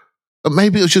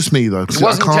maybe it was just me though. It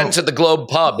wasn't tense at the Globe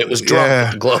pub. It was drunk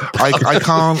at the Globe pub.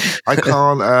 I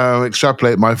can't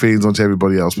extrapolate my feelings onto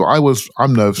everybody else, but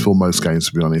I'm nervous for most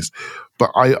games, to be honest. But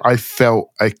I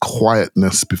felt a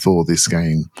quietness before this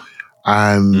game,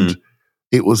 and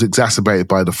it was exacerbated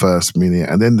by the first minute,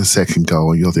 and then the second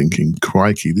goal, and you're thinking,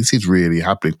 crikey, this is really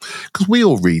happening. Because we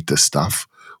all read the stuff.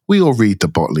 We all read the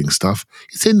bottling stuff.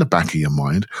 It's in the back of your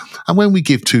mind. And when we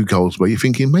give 2 goals away, you're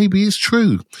thinking, maybe it's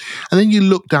true. And then you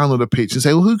look down on the pitch and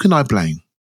say, well, who can I blame?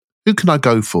 Who can I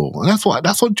go for? And that's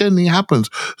what generally happens.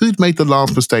 Who's made the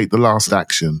last mistake, the last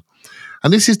action?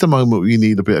 And this is the moment where you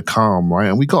need a bit of calm, right?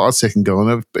 And we got our second goal.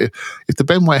 And if the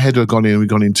Ben White header had gone in and we'd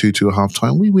gone in 2-2 at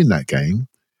half-time, we win that game.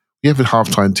 We have a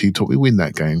half-time T-talk, we win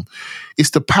that game. It's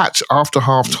the patch after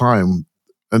half-time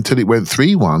until it went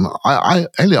 3-1.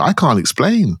 Elliot, I can't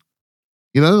explain.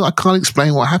 I can't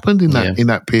explain what happened in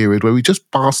that period where we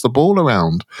just passed the ball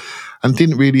around and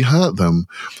didn't really hurt them.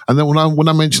 And then when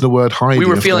I mentioned the word hiding, we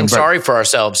were feeling sorry for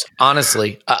ourselves.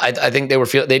 Honestly, I think they were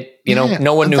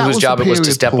no one knew whose job it was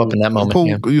to step up in that moment. Paul,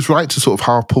 he was right to sort of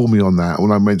half pull me on that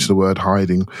when I mentioned the word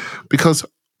hiding, because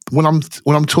when I'm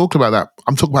talking about that,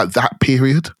 I'm talking about that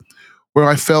period where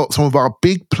I felt some of our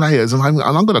big players, and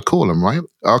I'm going to call them, right,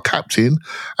 our captain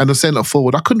and the centre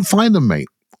forward, I couldn't find them, mate.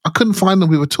 I couldn't find them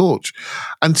with a torch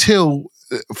until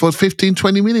for 15,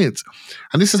 20 minutes.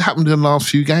 And this has happened in the last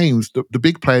few games. The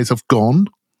big players have gone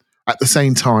at the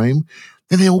same time.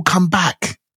 Then they all come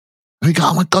back. And we go,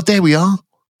 oh my God, there we are.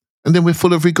 And then we're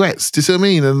full of regrets. Do you see what I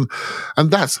mean? And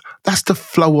that's the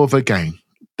flow of a game.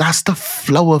 That's the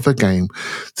flow of a game.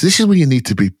 So this is where you need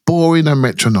to be boring and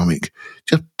metronomic.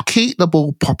 Just keep the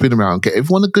ball popping around. Get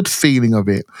everyone a good feeling of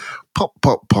it. Pop,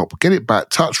 pop, pop. Get it back.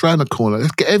 Touch around the corner.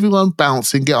 Let's get everyone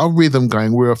bouncing. Get our rhythm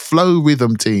going. We're a flow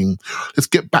rhythm team. Let's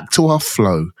get back to our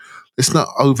flow. Let's not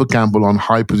over gamble on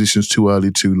high positions too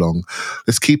early, too long.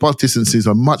 Let's keep our distances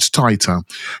much tighter.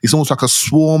 It's almost like a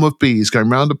swarm of bees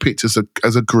going around the pitch as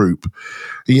a group.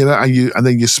 And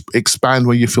then you expand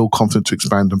when you feel confident to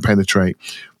expand and penetrate.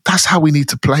 That's how we need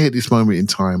to play at this moment in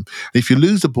time. If you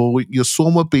lose the ball, your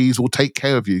swarm of bees will take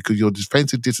care of you because your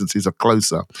defensive distances are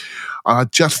closer. And I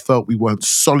just felt we weren't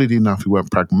solid enough, we weren't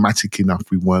pragmatic enough,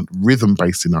 we weren't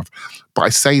rhythm-based enough. But I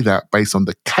say that based on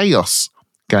the chaos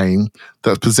game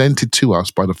that's presented to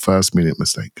us by the first minute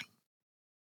mistake.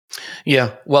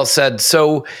 Yeah, well said.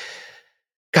 So,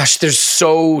 gosh, there's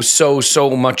so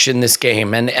much in this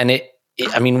game, and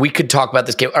I mean, we could talk about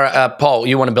this game. Paul,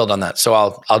 you want to build on that. So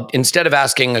I'll instead of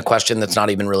asking a question that's not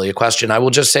even really a question, I will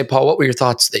just say, Paul, what were your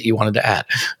thoughts that you wanted to add?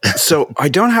 So I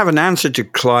don't have an answer to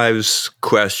Clive's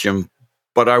question,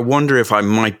 but I wonder if I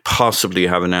might possibly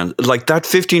have an answer. Like that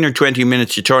 15 or 20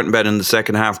 minutes you're talking about in the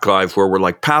second half, Clive, where we're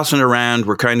like passing around,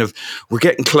 we're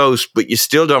getting close, but you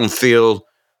still don't feel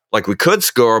like we could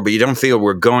score, but you don't feel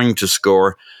we're going to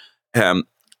score.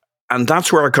 And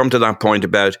that's where I come to that point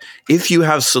about if you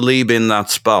have Saliba in that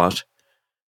spot,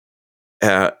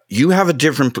 you have a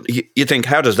different. You think,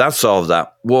 how does that solve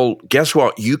that? Well, guess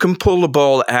what? You can pull the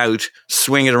ball out,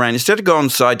 swing it around instead of going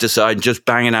side to side and just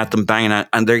banging at them,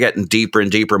 and they're getting deeper and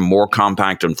deeper, more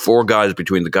compact, and 4 guys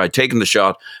between the guy taking the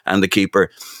shot and the keeper.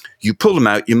 You pull them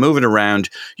out, you move it around.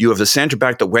 You have a centre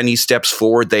back that when he steps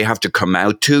forward, they have to come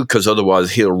out to because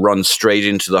otherwise he'll run straight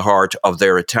into the heart of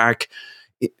their attack.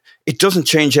 It doesn't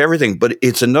change everything, but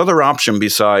it's another option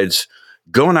besides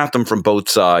going at them from both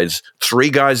sides.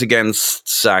 3 guys against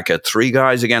Saka, 3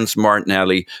 guys against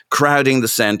Martinelli, crowding the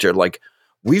centre. Like,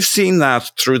 we've seen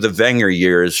that through the Wenger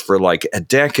years for like a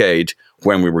decade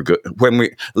when we were good.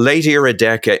 Late era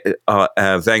decade,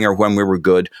 Wenger when we were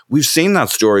good. We've seen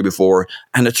that story before,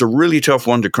 and it's a really tough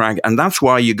one to crack. And that's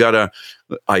why you gotta,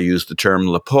 I use the term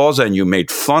La Pausa, and you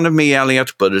made fun of me,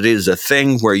 Elliot, but it is a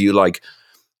thing where you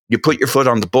put your foot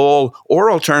on the ball,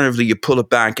 or alternatively, you pull it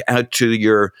back out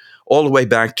to all the way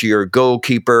back to your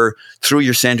goalkeeper, through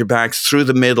your centre backs, through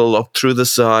the middle, up through the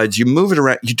sides. You move it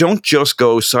around. You don't just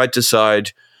go side to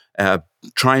side,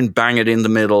 try and bang it in the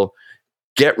middle,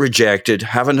 get rejected,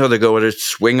 have another go at it,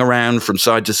 swing around from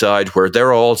side to side where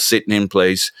they're all sitting in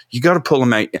place. You got to pull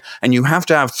them out. And you have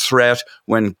to have threat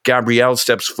when Gabriel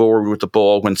steps forward with the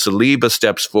ball, when Saliba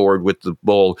steps forward with the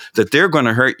ball, that they're going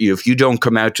to hurt you if you don't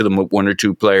come out to them with 1 or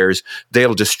 2 players.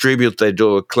 They'll distribute, they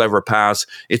do a clever pass.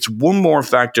 It's one more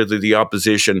factor to the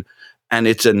opposition, and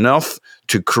it's enough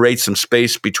to create some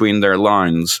space between their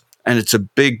lines. And it's a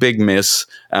big, big miss,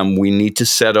 and we need to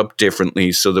set up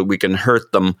differently so that we can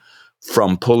hurt them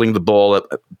from pulling the ball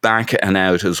back and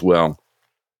out as well.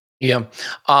 Yeah.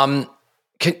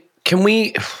 Can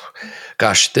we,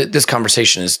 gosh, this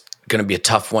conversation is going to be a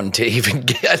tough one to even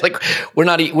get. Like, we're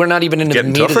not even into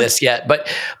Getting the meat tougher? of this yet, but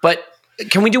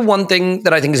can we do one thing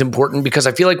that I think is important? Because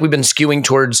I feel like we've been skewing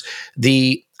towards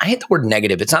I hate the word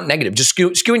negative. It's not negative, just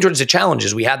skewing towards the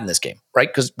challenges we had in this game, right?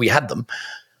 Because we had them.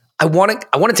 I want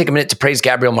to take a minute to praise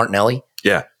Gabriel Martinelli.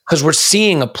 Yeah. Because we're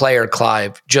seeing a player,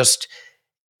 Clive, just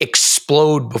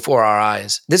explode before our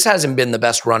eyes. This hasn't been the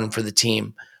best run for the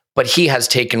team, but he has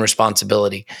taken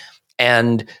responsibility.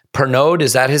 And Pernod,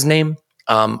 is that his name?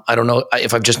 I don't know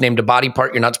if I've just named a body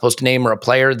part you're not supposed to name, or a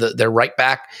player, their right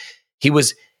back. He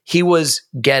was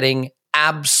getting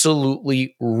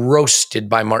absolutely roasted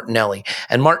by Martinelli.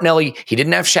 And Martinelli, he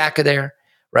didn't have Xhaka there,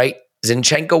 right?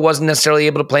 Zinchenko wasn't necessarily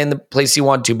able to play in the place he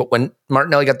wanted to, but when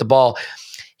Martinelli got the ball,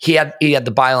 he had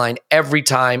the byline every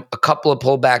time. A couple of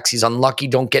pullbacks, he's unlucky,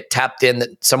 don't get tapped in, that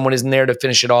someone isn't there to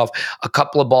finish it off. A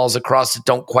couple of balls across that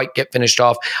don't quite get finished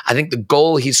off. I think the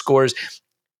goal he scores,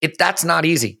 that's not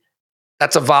easy.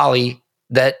 That's a volley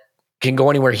that can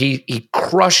go anywhere. He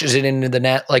crushes it into the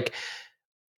net. Like,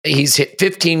 he's hit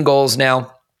 15 goals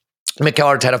now. Mikel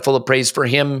Arteta, full of praise for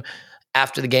him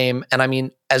after the game. And I mean,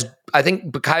 as I think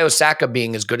Bukayo Saka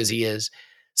being as good as he is,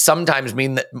 sometimes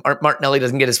mean that Martinelli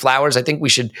doesn't get his flowers. I think we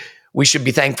should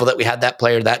be thankful that we had that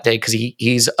player that day, because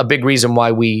he's a big reason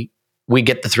why we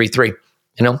get the 3-3,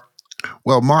 you know?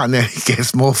 Well, Martinelli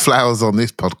gets more flowers on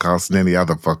this podcast than any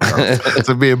other podcast.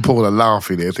 So me and Paul are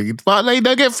laughing here thinking, Martinelli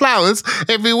don't get flowers.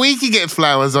 Every week he gets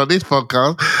flowers on this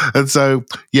podcast. And so,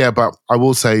 yeah, but I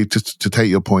will say, just to take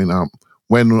your point up,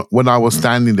 when I was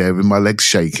standing there with my legs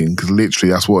shaking, because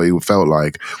literally that's what it felt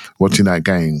like watching that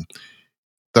game,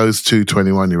 those 2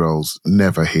 21-year-olds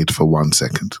never hid for 1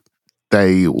 second.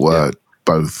 They were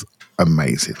both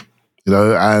amazing, you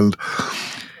know. And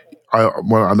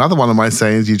another one of my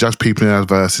sayings: you judge people in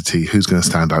adversity. Who's going to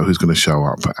stand out? Who's going to show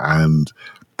up? And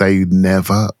they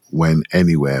never went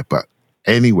anywhere, but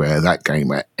anywhere that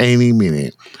game at any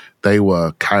minute, they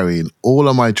were carrying all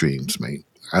of my dreams, mate.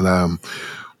 And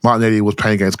Martinelli was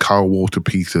playing against Kyle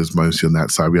Walker-Peters mostly on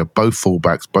that side. We had both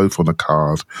fullbacks, both on the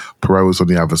card. Perot was on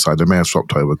the other side. They may have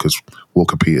swapped over because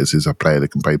Walker-Peters is a player that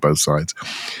can play both sides.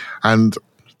 And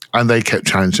they kept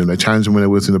challenging. They challenged them when they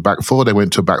was in the back 4. They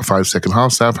went to a back 5 second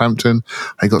half, Southampton.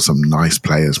 They got some nice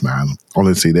players, man.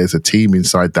 Honestly, there's a team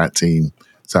inside that team,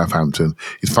 Southampton.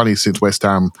 It's funny, since West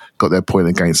Ham got their point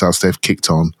against us, they've kicked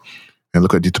on. And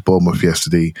look what I did to Bournemouth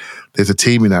yesterday. There's a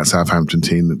team in that Southampton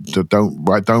team that don't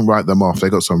write them off. They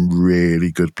got some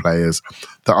really good players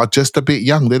that are just a bit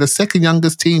young. They're the second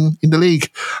youngest team in the league.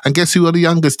 And guess who are the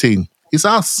youngest team? It's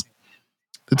us.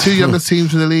 The two youngest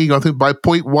teams in the league. I think by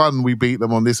 0.1 we beat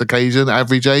them on this occasion,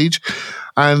 average age.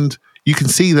 And you can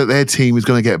see that their team is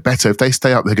going to get better. If they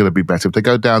stay up, they're going to be better. If they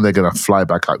go down, they're going to fly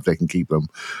back up if they can keep them.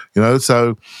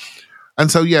 But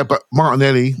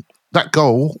Martinelli, that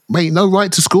goal, mate, no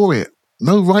right to score it.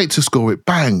 No right to score it.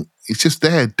 Bang. It's just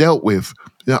there, dealt with.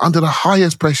 Under the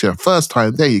highest pressure. First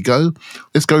time, there you go.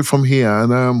 Let's go from here.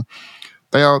 And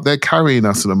they're carrying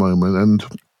us at the moment, and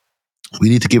we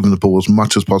need to give them the ball as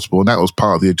much as possible. And that was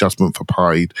part of the adjustment for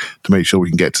Partey to make sure we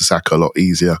can get to Saka a lot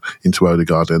easier into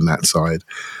Odegaard and that side.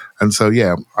 And so,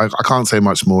 yeah, I can't say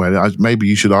much more. Maybe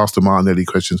you should ask the Martinelli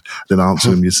questions, then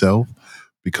answer them yourself,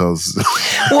 because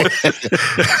I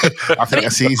think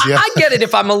that's easier. I get it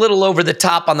if I'm a little over the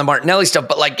top on the Martinelli stuff,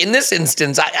 but like in this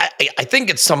instance, I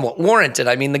think it's somewhat warranted.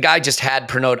 I mean, the guy just had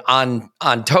Pernod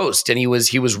on toast, and he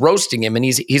was roasting him, and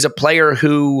he's a player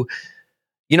who,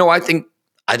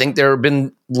 I think there have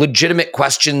been legitimate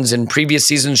questions in previous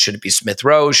seasons. Should it be Smith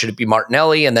Rowe? Should it be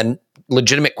Martinelli? And then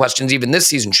legitimate questions even this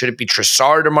season. Should it be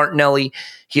Trossard or Martinelli?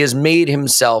 He has made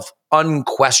himself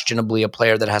unquestionably a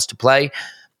player that has to play.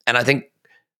 And I think,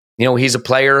 he's a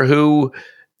player who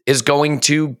is going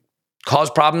to cause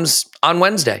problems on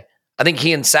Wednesday. I think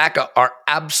he and Saka are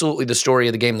absolutely the story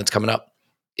of the game that's coming up.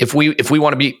 If we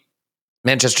want to beat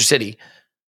Manchester City,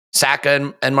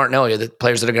 Saka and Martinelli are the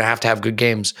players that are going to have good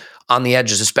games on the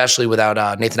edges, especially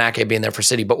without Nathan Ake being there for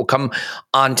City. But we'll come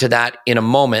on to that in a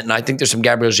moment. And I think there's some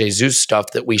Gabriel Jesus stuff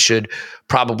that we should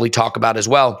probably talk about as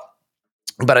well.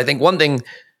 But I think one thing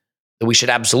that we should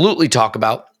absolutely talk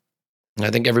about, and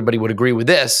I think everybody would agree with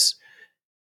this,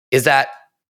 is that,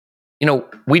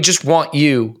 we just want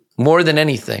you more than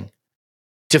anything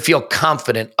to feel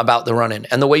confident about the run-in.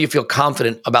 And the way you feel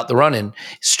confident about the run-in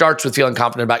starts with feeling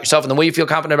confident about yourself. And the way you feel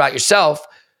confident about yourself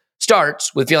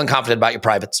starts with feeling confident about your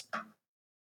privates.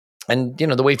 And,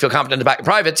 the way you feel confident about your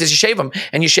privates is you shave them.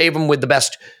 And you shave them with the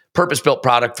best purpose-built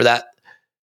product for that.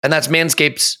 And that's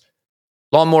Manscaped's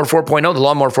Lawnmower 4.0. The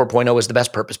Lawnmower 4.0 is the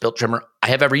best purpose-built trimmer I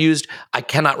have ever used. I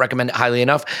cannot recommend it highly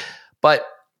enough. But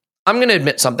I'm going to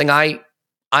admit something. I'm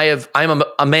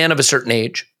a man of a certain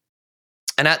age.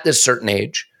 And at this certain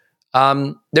age,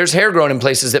 there's hair growing in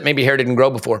places that maybe hair didn't grow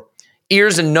before.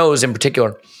 Ears and nose in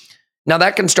particular. Now,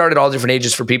 that can start at all different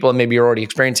ages for people, and maybe you're already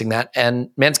experiencing that. And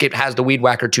Manscaped has the Weed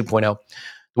Whacker 2.0.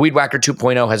 The Weed Whacker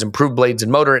 2.0 has improved blades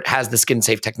and motor. It has the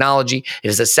skin-safe technology. It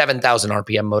is a 7,000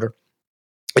 RPM motor.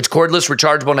 It's cordless,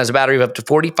 rechargeable, and has a battery of up to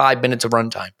 45 minutes of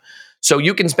runtime. So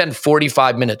you can spend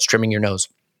 45 minutes trimming your nose.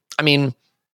 I mean,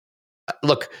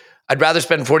 look, I'd rather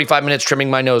spend 45 minutes trimming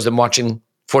my nose than watching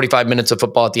 45 minutes of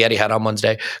football at the Etihad on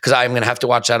Wednesday, because I am going to have to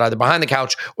watch that either behind the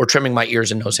couch or trimming my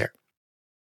ears and nose hair.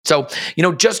 So,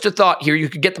 just a thought here, you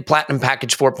could get the Platinum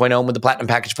Package 4.0. And with the Platinum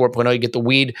Package 4.0, you get the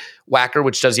Weed Whacker,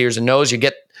 which does ears and nose. You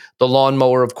get the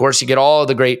lawnmower, of course. You get all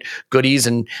the great goodies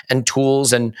and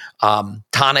tools and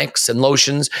tonics and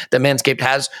lotions that Manscaped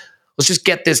has. Let's just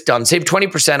get this done. Save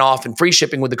 20% off and free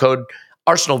shipping with the code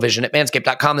ArsenalVision at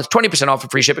manscaped.com. That's 20% off and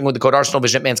free shipping with the code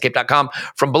ArsenalVision at manscaped.com.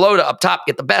 From below to up top,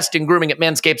 get the best in grooming at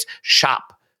Manscaped's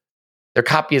shop. Their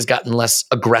copy has gotten less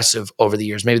aggressive over the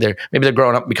years. Maybe they're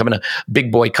growing up and becoming a big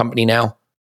boy company now.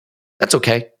 That's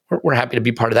okay. We're happy to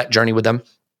be part of that journey with them.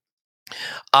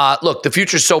 Look, the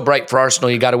future's so bright for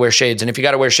Arsenal, you got to wear shades. And if you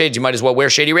got to wear shades, you might as well wear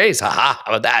Shady Rays. How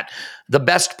about that? The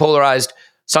best polarized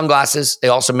sunglasses. They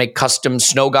also make custom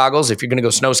snow goggles if you're going to go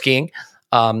snow skiing.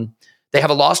 They have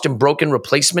a lost and broken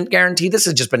replacement guarantee. This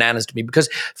is just bananas to me because,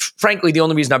 frankly, the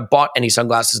only reason I've bought any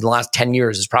sunglasses in the last 10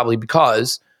 years is probably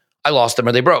because I lost them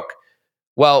or they broke.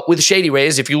 Well, with Shady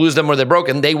Rays, if you lose them or they're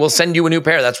broken, they will send you a new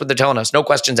pair. That's what they're telling us. No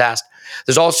questions asked.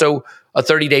 There's also a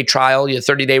 30-day trial, a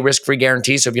 30-day risk-free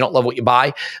guarantee. So if you don't love what you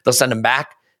buy, they'll send them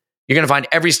back. You're going to find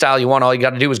every style you want. All you got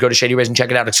to do is go to Shady Rays and check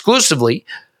it out exclusively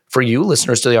for you,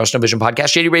 listeners to the Arsenal Vision podcast.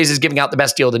 Shady Rays is giving out the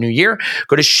best deal of the new year.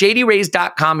 Go to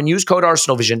shadyrays.com and use code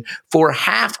ArsenalVision for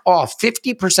half off,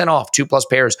 50% off 2+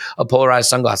 pairs of polarized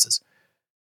sunglasses.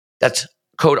 That's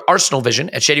code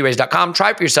ArsenalVision at shadyrays.com.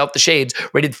 Try for yourself the shades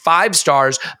rated 5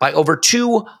 stars by over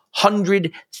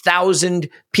 200,000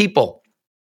 people.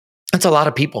 That's a lot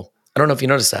of people. I don't know if you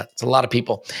noticed that. It's a lot of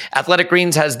people. Athletic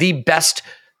Greens has the best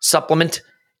supplement,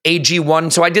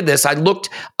 AG1. So I did this. I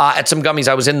looked at some gummies.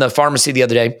 I was in the pharmacy the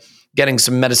other day getting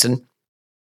some medicine.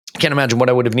 Can't imagine what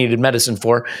I would have needed medicine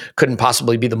for. Couldn't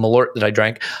possibly be the Malort that I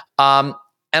drank. And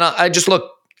I just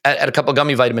looked at a couple of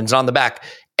gummy vitamins. And on the back,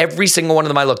 every single one of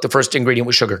them I looked, the first ingredient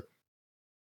was sugar.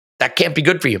 That can't be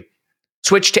good for you.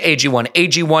 Switch to AG1.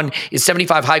 AG1 is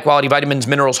 75 high-quality vitamins,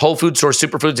 minerals, whole food source,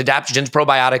 superfoods, adaptogens,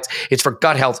 probiotics. It's for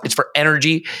gut health. It's for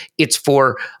energy. It's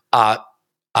for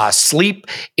sleep.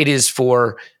 It is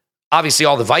for obviously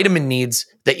all the vitamin needs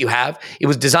that you have. It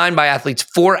was designed by athletes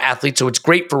for athletes, so it's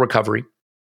great for recovery.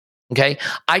 Okay.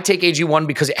 I take AG1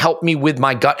 because it helped me with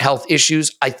my gut health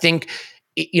issues. I think,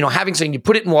 having something, you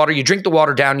put it in water, you drink the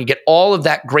water down, you get all of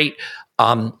that great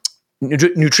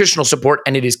nutritional support,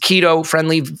 and it is keto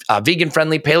friendly, vegan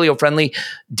friendly, paleo friendly,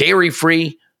 dairy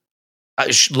free,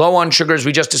 low on sugars,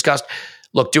 we just discussed.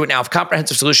 Look, do it now. If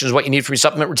comprehensive solution is what you need for your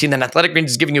supplement routine, then Athletic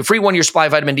Greens is giving you a free 1-year supply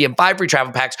of vitamin D and 5 free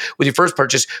travel packs with your first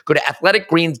purchase. Go to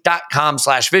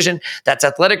athleticgreens.com/vision. That's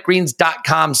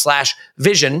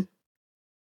athleticgreens.com/vision.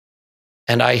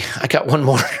 And I got one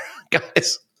more,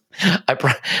 guys.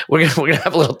 We're gonna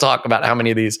have a little talk about how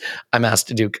many of these I'm asked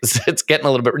to do because it's getting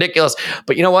a little bit ridiculous.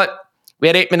 But you know what? We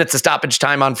had 8 minutes of stoppage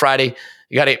time on Friday.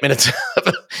 You got 8 minutes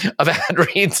of ad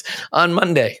reads on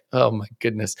Monday. Oh my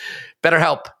goodness.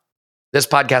 BetterHelp. This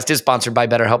podcast is sponsored by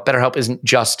BetterHelp. BetterHelp isn't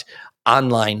just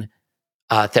online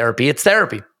therapy. It's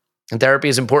therapy. And therapy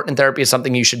is important. And therapy is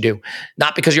something you should do.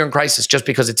 Not because you're in crisis, just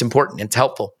because it's important. It's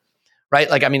helpful, right?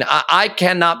 I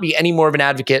cannot be any more of an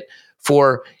advocate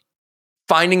for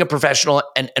finding a professional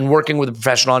and working with a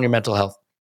professional on your mental health.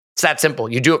 It's that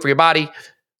simple. You do it for your body,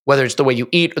 whether it's the way you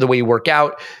eat or the way you work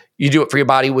out. You do it for your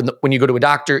body when you go to a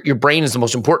doctor. Your brain is the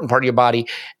most important part of your body.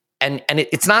 And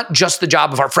it's not just the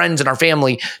job of our friends and our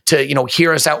family to,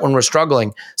 hear us out when we're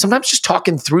struggling. Sometimes just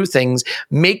talking through things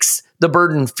makes the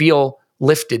burden feel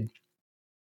lifted.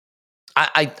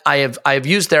 I have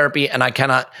used therapy and I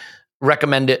cannot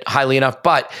recommend it highly enough,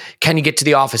 but can you get to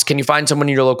the office? Can you find someone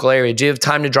in your local area? Do you have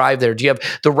time to drive there? Do you have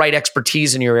the right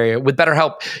expertise in your area? With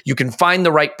BetterHelp, you can find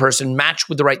the right person, match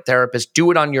with the right therapist,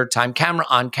 do it on your time, camera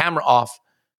on, camera off.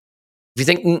 If you're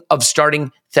thinking of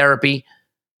starting therapy,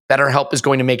 BetterHelp is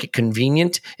going to make it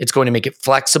convenient. It's going to make it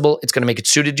flexible. It's going to make it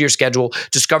suited to your schedule.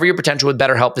 Discover your potential with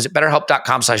BetterHelp. Visit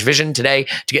BetterHelp.com/vision today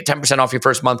to get 10% off your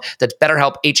first month. That's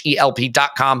BetterHelp,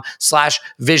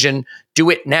 HELP.com/vision. Do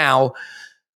it now.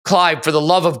 Clive, for the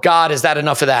love of God, is that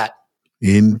enough of that?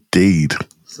 Indeed.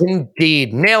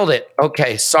 Nailed it.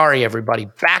 Okay. Sorry, everybody.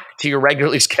 Back to your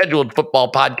regularly scheduled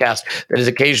football podcast that is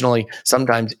occasionally,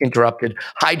 sometimes interrupted,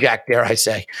 hijacked, dare I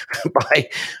say, by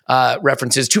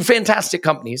references to fantastic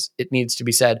companies. It needs to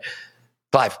be said.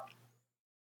 Clive.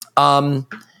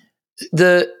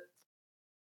 The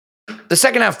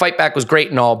second half fight back was great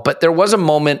and all, but there was a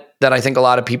moment that I think a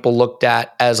lot of people looked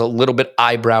at as a little bit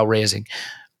eyebrow raising.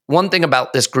 One thing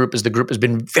about this group is the group has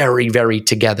been very, very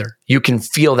together. You can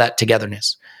feel that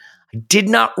togetherness. I did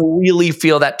not really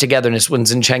feel that togetherness when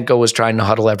Zinchenko was trying to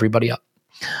huddle everybody up.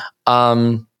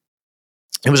 It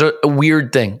was a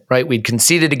weird thing, right? We'd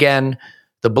conceded again.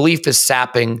 The belief is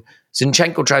sapping.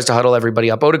 Zinchenko tries to huddle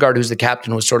everybody up. Odegaard, who's the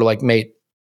captain, was sort of like, mate,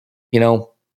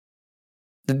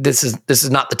 this is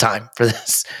not the time for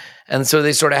this. And so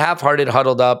they sort of half-hearted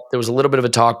huddled up. There was a little bit of a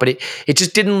talk, but it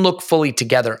just didn't look fully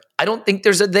together. I don't think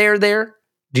there's a there.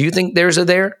 Do you think there's a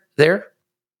there?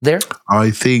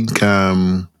 I think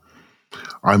I'm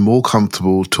more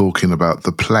comfortable talking about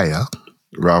the player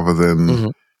rather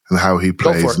than and how he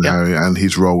plays and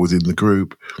his role within the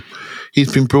group.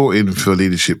 He's been brought in for a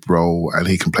leadership role and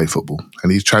he can play football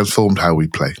and he's transformed how we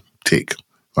play. Tick.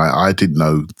 I didn't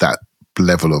know that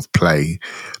level of play,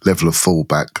 level of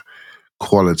fullback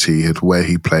quality at where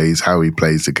he plays, how he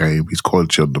plays the game, his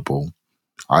quality on the ball.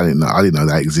 I didn't know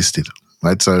that existed.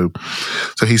 Right. So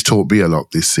he's taught me a lot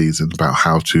this season about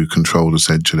how to control the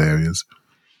central areas.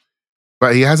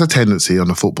 But he has a tendency on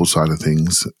the football side of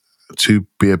things to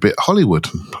be a bit Hollywood.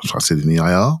 That's what I said in the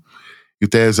IR. If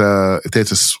there's a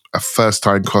first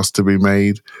time cross to be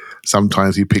made,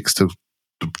 sometimes he picks the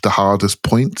hardest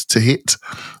point to hit,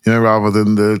 rather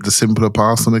than the simpler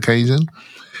pass on occasion.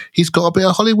 He's got a bit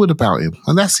of Hollywood about him,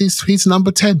 and he's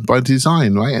number 10 by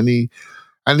design, right? And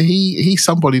he's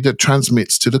somebody that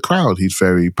transmits to the crowd. He's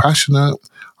very passionate.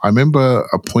 I remember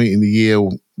a point in the year,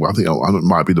 I think it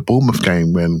might be the Bournemouth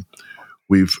game when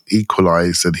we've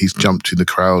equalised and he's jumped in the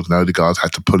crowd and Odegaard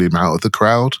had to pull him out of the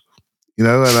crowd,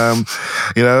 and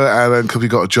because we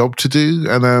got a job to do,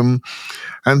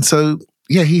 and so.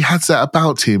 Yeah, he has that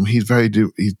about him. He's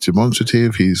he's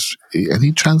demonstrative. And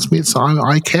he transmits.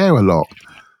 I care a lot.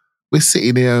 We're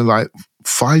sitting here like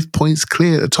 5 points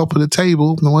clear at the top of the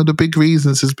table. And one of the big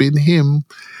reasons has been him.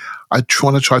 I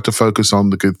want to try to focus on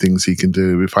the good things he can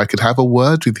do. If I could have a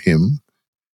word with him,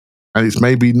 and it's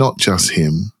maybe not just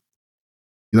him,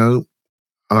 and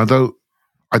I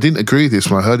didn't agree with this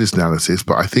when I heard this analysis,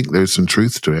 but I think there's some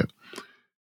truth to it.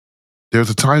 There's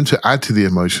a time to add to the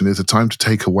emotion. There's a time to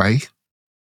take away.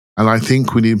 And I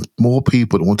think we need more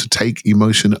people that want to take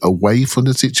emotion away from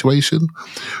the situation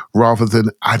rather than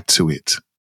add to it.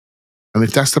 And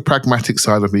if that's the pragmatic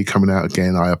side of me coming out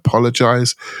again, I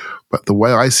apologize. But the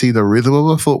way I see the rhythm of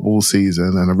a football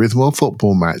season and the rhythm of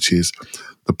football matches,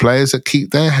 the players that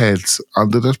keep their heads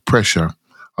under the pressure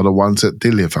are the ones that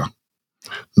deliver,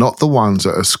 not the ones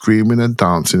that are screaming and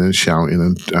dancing and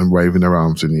shouting and waving their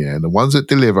arms in the air. The ones that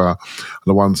deliver are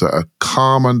the ones that are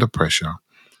calm under pressure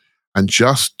and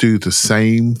just do the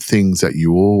same things that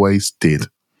you always did.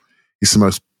 It's the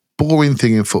most boring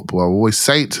thing in football. I always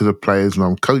say it to the players when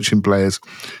I'm coaching players,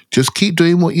 just keep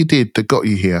doing what you did that got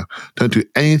you here. Don't do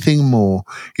anything more.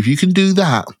 If you can do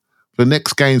that, the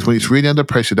next games when it's really under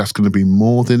pressure, that's going to be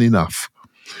more than enough.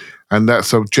 And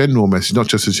that's a general message, not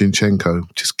just to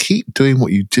Zinchenko. Just keep doing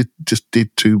what you just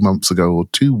did 2 months ago or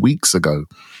 2 weeks ago.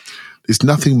 There's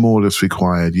nothing more that's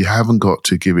required. You haven't got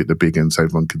to give it the big end so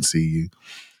everyone can see you.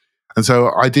 And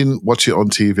so I didn't watch it on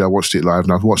TV. I watched it live,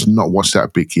 and I've not watched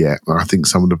that bit yet. I think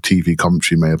some of the TV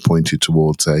commentary may have pointed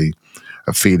towards a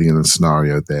feeling and a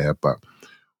scenario there. But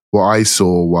what I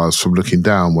saw was, from looking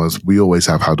down, was we always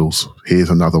have huddles. Here's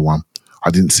another one. I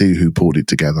didn't see who pulled it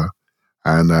together.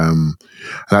 And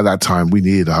at that time, we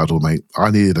needed a huddle, mate. I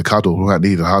needed a cuddle. I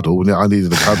needed a huddle. I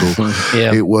needed a cuddle.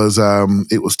 Yeah. It was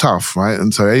tough, right?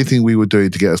 And so anything we were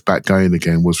doing to get us back going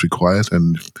again was required.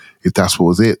 And if that's what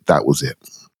was it, that was it.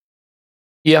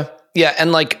 Yeah.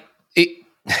 And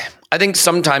I think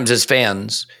sometimes as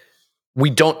fans, we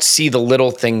don't see the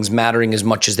little things mattering as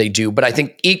much as they do. But I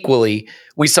think equally,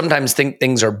 we sometimes think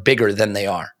things are bigger than they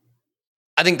are.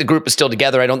 I think the group is still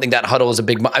together. I don't think that huddle is a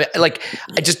big, I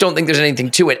just don't think there's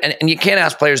anything to it. And you can't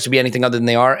ask players to be anything other than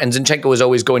they are. And Zinchenko is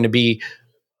always going to be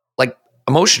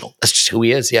emotional. That's just who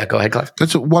he is. Yeah, go ahead, Clive.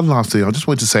 That's one last thing. I just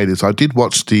wanted to say this. I did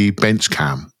watch the bench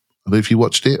cam. I don't know if you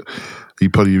watched it. You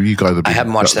guys have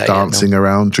been dancing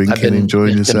around, drinking,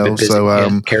 enjoying yourselves. So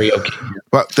karaoke.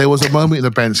 But there was a moment in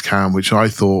the bench cam which I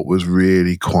thought was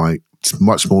really quite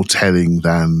much more telling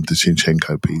than the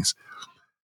Zinchenko piece.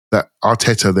 That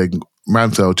Arteta, then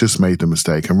Ramsdale just made the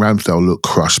mistake, and Ramsdale looked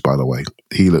crushed. By the way,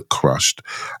 he looked crushed,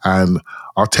 and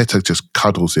Arteta just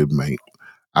cuddles him, mate.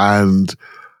 And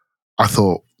I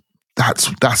thought,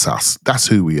 that's us. That's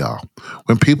who we are.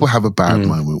 When people have a bad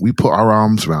moment, we put our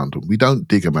arms around them. We don't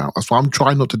dig them out. That's why I'm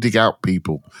trying not to dig out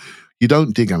people. You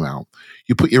don't dig them out.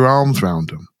 You put your arms around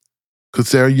them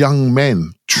because they're young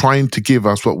men trying to give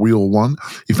us what we all want.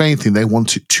 If anything, they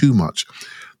want it too much.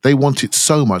 They want it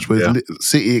so much. Where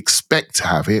City expect to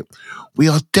have it. We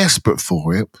are desperate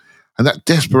for it. And that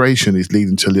desperation is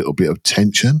leading to a little bit of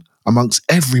tension amongst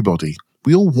everybody.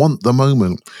 We all want the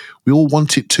moment. We all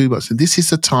want it too much. And this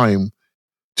is the time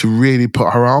to really put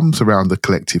our arms around the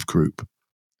collective group.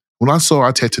 When I saw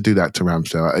Arteta do that to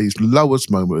Ramsdale at his lowest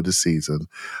moment of the season,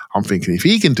 I'm thinking, if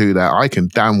he can do that, I can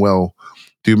damn well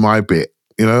do my bit,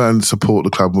 and support the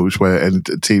club in which way and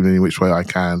the team in which way I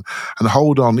can. And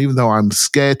hold on, even though I'm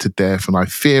scared to death and I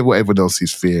fear what everyone else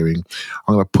is fearing,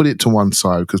 I'm going to put it to one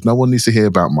side because no one needs to hear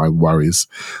about my worries.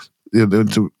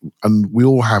 And we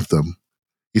all have them.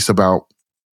 It's about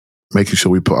making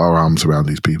sure we put our arms around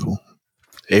these people.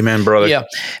 Amen, brother. Yeah.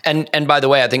 And by the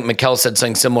way, I think Mikel said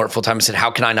something similar at full time. He said,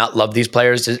 how can I not love these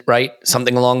players? Right?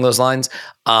 Something along those lines.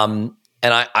 And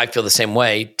I feel the same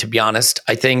way, to be honest.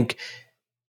 I think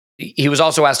he was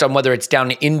also asked on whether it's down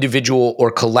to individual or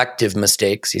collective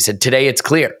mistakes. He said, today it's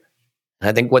clear. And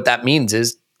I think what that means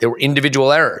is there were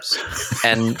individual errors.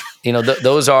 And,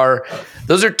 those are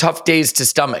tough days to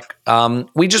stomach.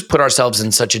 We just put ourselves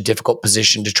in such a difficult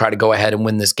position to try to go ahead and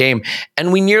win this game.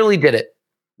 And we nearly did it.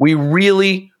 We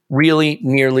really, really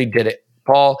nearly did it.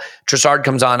 Paul Trossard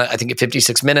comes on, I think, at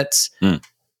 56 minutes.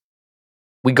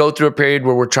 We go through a period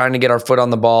where we're trying to get our foot on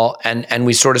the ball and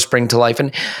we sort of spring to life.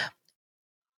 And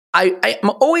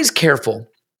I'm always careful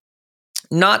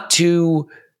not to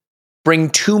bring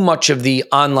too much of the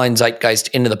online zeitgeist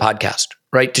into the podcast,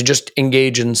 right? To just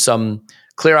engage in some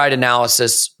clear-eyed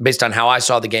analysis based on how I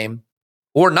saw the game,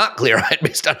 or not clear-eyed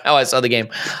based on how I saw the game.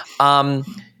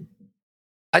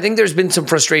 I think there's been some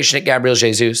frustration at Gabriel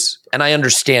Jesus, and I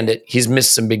understand it. He's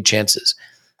missed some big chances.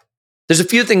 There's a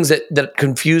few things that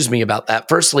confuse me about that.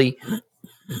 Firstly,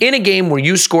 in a game where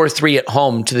you score 3 at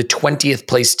home to the 20th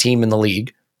place team in the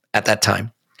league at that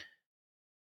time,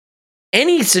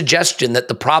 any suggestion that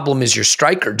the problem is your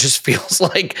striker just feels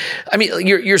like,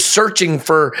 you're searching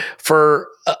for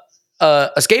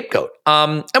a scapegoat.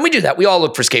 And we do that. We all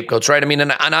look for scapegoats, right?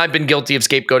 And I've been guilty of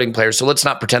scapegoating players, so let's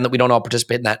not pretend that we don't all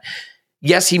participate in that.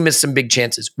 Yes, he missed some big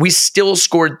chances. We still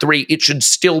scored 3. It should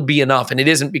still be enough. And it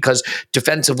isn't because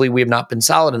defensively we have not been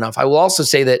solid enough. I will also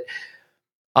say that,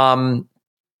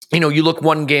 you look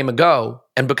one game ago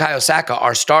and Bukayo Saka,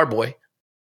 our star boy,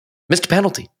 missed a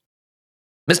penalty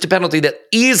that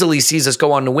easily sees us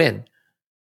go on to win.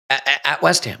 at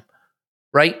West Ham,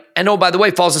 right? And oh, by the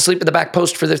way, falls asleep at the back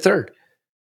post for their third.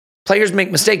 Players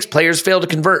make mistakes. Players fail to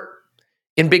convert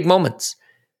in big moments.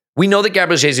 We know that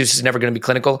Gabriel Jesus is never going to be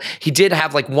clinical. He did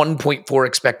have like 1.4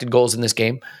 expected goals in this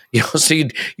game, so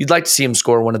you'd like to see him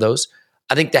score one of those.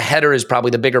 I think the header is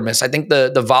probably the bigger miss. I think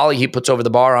the volley he puts over the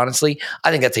bar, honestly,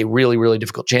 I think that's a really, really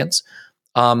difficult chance.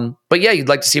 But yeah, you'd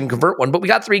like to see him convert one. But we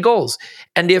got 3 goals.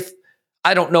 And if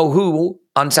I don't know who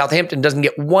on Southampton doesn't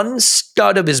get one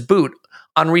stud of his boot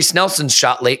on Reece Nelson's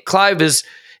shot late, Clive is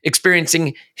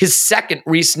experiencing his second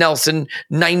Reece Nelson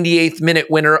 98th minute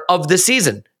winner of the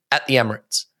season at the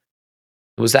Emirates.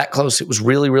 It was that close. It was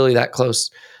really, really that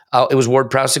close. It was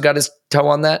Ward-Prowse who got his toe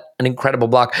on that. An incredible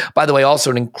block. By the way,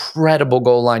 also an incredible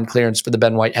goal line clearance for the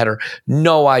Ben White header.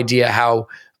 No idea how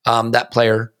that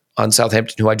player on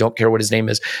Southampton, who I don't care what his name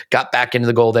is, got back into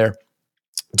the goal there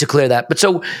to clear that. But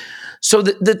so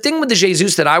the thing with the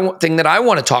Jesus that I want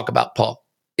to talk about, Paul,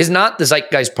 is not the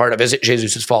zeitgeist part of is it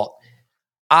Jesus' fault.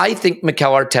 I think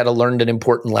Mikel Arteta learned an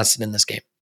important lesson in this game.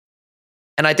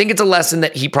 And I think it's a lesson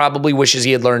that he probably wishes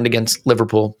he had learned against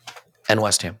Liverpool and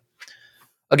West Ham.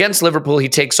 Against Liverpool, he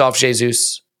takes off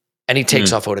Jesus and he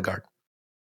takes off Odegaard.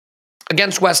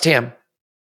 Against West Ham,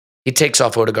 he takes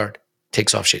off Odegaard,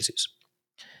 takes off Jesus.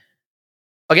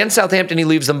 Against Southampton, he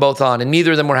leaves them both on, and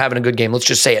neither of them were having a good game. Let's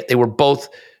just say it. They were both,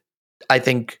 I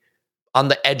think, on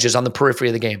the edges, on the periphery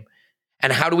of the game.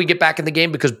 And how do we get back in the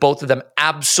game? Because both of them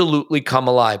absolutely come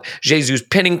alive. Jesus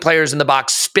pinning players in the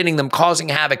box, spinning them, causing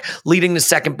havoc, leading to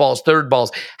second balls, third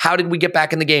balls. How did we get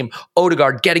back in the game?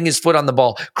 Odegaard getting his foot on the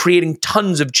ball, creating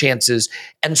tons of chances,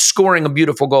 and scoring a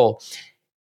beautiful goal.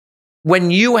 When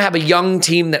you have a young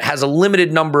team that has a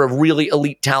limited number of really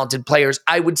elite, talented players,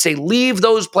 I would say leave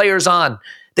those players on.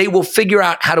 They will figure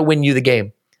out how to win you the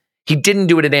game. He didn't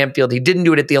do it at Anfield. He didn't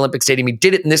do it at the Olympic Stadium. He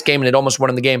did it in this game, and it almost won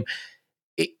him the game.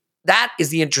 That is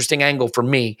the interesting angle for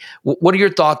me. What are your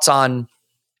thoughts on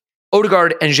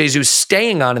Odegaard and Jesus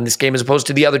staying on in this game as opposed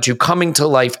to the other two coming to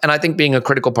life and I think being a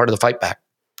critical part of the fight back?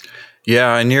 Yeah,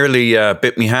 I nearly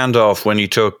bit my hand off when he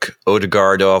took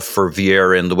Odegaard off for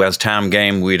Vieira in the West Ham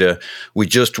game. We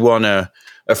just won a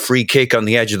free kick on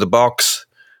the edge of the box.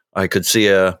 I could see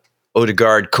a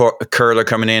Odegaard curler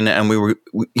coming in, and we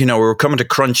were coming to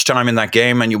crunch time in that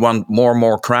game, and you want more and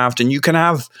more craft, and you can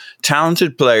have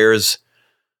talented players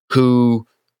who've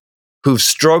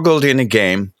struggled in a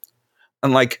game,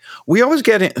 and like we always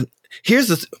get in. Here's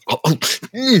the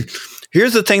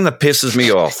thing that pisses me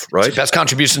off, right? Best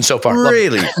contribution so far.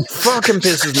 Really fucking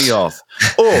pisses me off.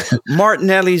 Oh,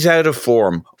 Martinelli's out of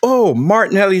form. Oh,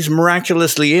 Martinelli's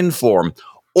miraculously in form.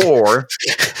 Or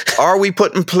are we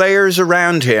putting players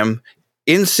around him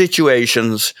in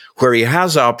situations where he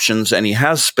has options and he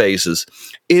has spaces?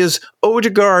 Is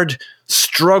Odegaard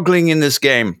struggling in this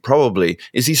game? Probably.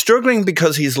 Is he struggling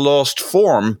because he's lost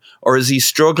form, or is he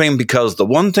struggling because the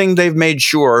one thing they've made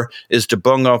sure is to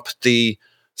bung up the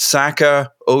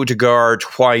Saka, Odegaard,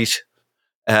 White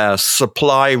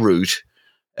supply route,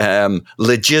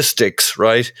 logistics,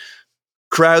 right?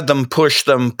 Crowd them, push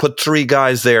them, put 3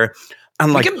 guys there.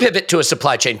 And we can pivot to a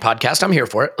supply chain podcast. I'm here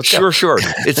for it. Let's go. Sure.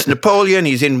 It's Napoleon.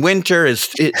 He's in winter. His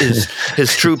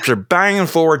troops are banging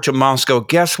forward to Moscow.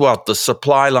 Guess what? The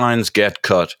supply lines get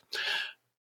cut.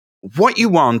 What you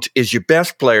want is your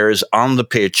best players on the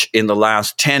pitch in the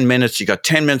last 10 minutes. You got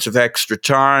 10 minutes of extra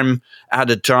time,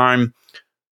 added time.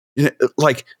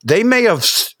 Like they may have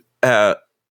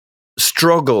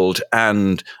struggled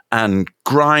and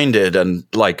grinded and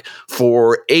like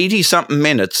for 80 something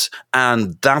minutes,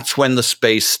 and that's when the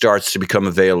space starts to become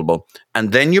available,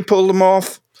 and then you pull them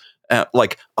off.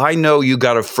 Like I know you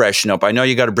got to freshen up, I know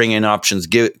you got to bring in options,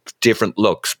 give different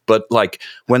looks, but like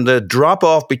when the drop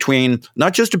off between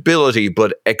not just ability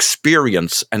but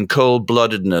experience and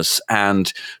cold-bloodedness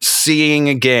and seeing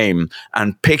a game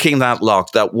and picking that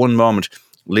lock, that one moment,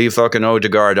 leave fucking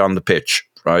Odegaard on the pitch,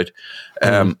 right?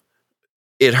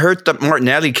 It hurt that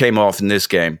Martinelli came off in this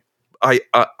game. I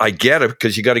get it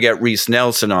because you got to get Reece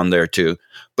Nelson on there too.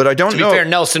 But I don't know. To be fair,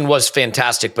 Nelson was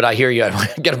fantastic, but I hear you. I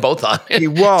get them both on. He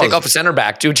was. Take off a center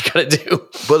back. Do what you got to do.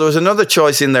 But there was another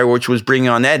choice in there, which was bring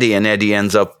on Eddie, and Eddie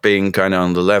ends up being kind of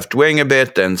on the left wing a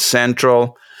bit, then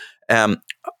central.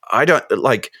 I don't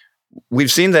like.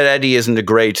 We've seen that Eddie isn't a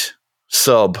great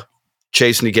sub,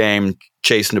 chasing the game,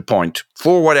 chasing the point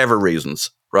for whatever reasons.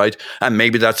 Right? And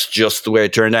maybe that's just the way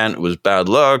it turned out. It was bad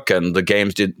luck and the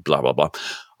games did blah, blah, blah.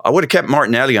 I would have kept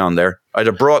Martinelli on there. I'd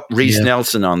have brought Reece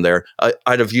Nelson on there.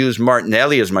 I'd have used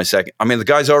Martinelli as my second. I mean, the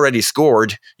guy's already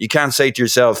scored. You can't say to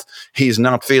yourself, he's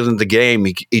not feeling the game.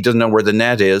 He doesn't know where the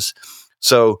net is.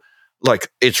 So, like,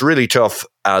 it's really tough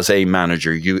as a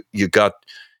manager. You got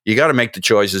You got to make the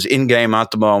choices in game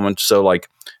at the moment. So, like,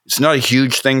 it's not a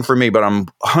huge thing for me, but I'm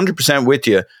 100% with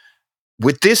you.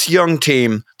 With this young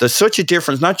team, there's such a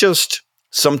difference, not just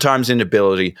sometimes in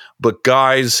ability, but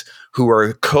guys who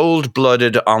are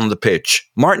cold-blooded on the pitch.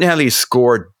 Martinelli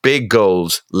scored big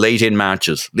goals late in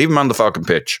matches. Leave him on the fucking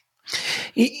pitch.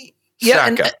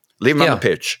 Saka, leave him on the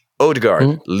pitch.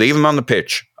 Odegaard, leave him on the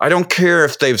pitch. I don't care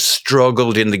if they've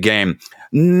struggled in the game.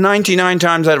 99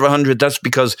 times out of 100, that's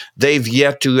because they've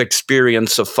yet to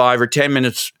experience a 5 or 10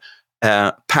 minutes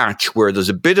patch where there's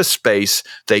a bit of space.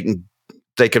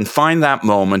 They can find that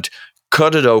moment,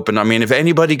 cut it open. I mean, if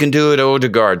anybody can do it,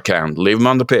 Odegaard can. Leave him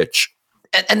on the pitch.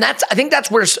 And I think that's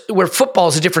where football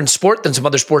is a different sport than some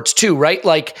other sports too, right?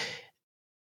 Like,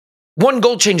 one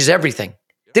goal changes everything.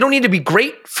 They don't need to be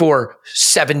great for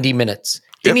 70 minutes.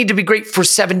 They need to be great for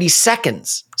 70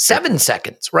 seconds, 7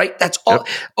 seconds, right? That's all.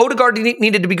 Odegaard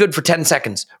needed to be good for 10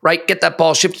 seconds, right? Get that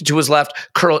ball, shift it to his left,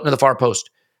 curl it into the far post.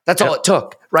 That's all it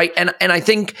took, right? And I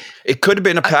think it could have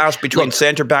been a pass between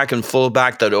centre back and full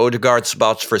back that Odegaard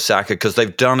spots for Saka because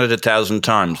they've done it 1,000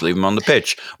 times. Leave him on the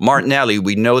pitch. Martinelli,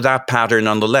 we know that pattern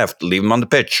on the left. Leave him on the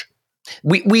pitch.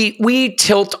 We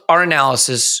tilt our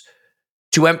analysis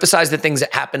to emphasize the things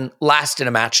that happen last in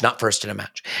a match, not first in a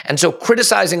match. And so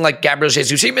criticizing like Gabriel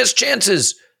Jesus, he missed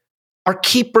chances. Our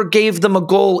keeper gave them a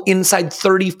goal inside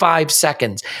 35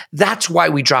 seconds. That's why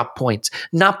we dropped points,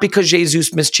 not because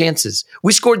Jesus missed chances.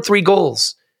 We scored 3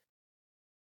 goals.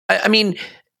 I mean,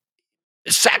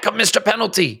 Saka missed a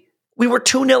penalty. We were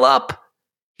 2-0 up.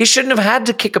 He shouldn't have had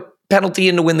to kick a penalty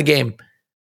in to win the game.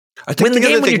 I think the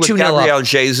other thing with Gabriel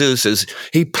Jesus is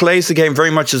he plays the game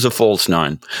very much as a false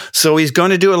nine. So he's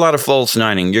going to do a lot of false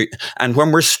nining. And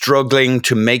when we're struggling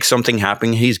to make something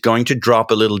happen, he's going to drop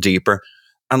a little deeper.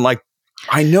 And like,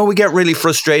 I know we get really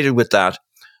frustrated with that,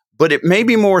 but it may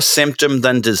be more symptom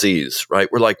than disease, right?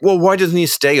 We're like, well, why doesn't he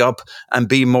stay up and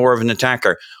be more of an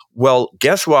attacker? Well,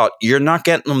 guess what? You're not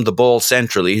getting him the ball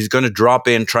centrally. He's going to drop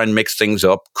in, try and mix things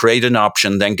up, create an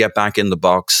option, then get back in the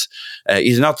box.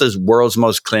 He's not the world's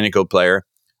most clinical player.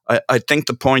 I think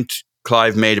the point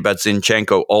Clive made about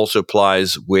Zinchenko also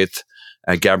applies with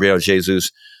Gabriel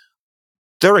Jesus.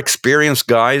 They're experienced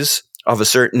guys of a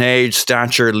certain age,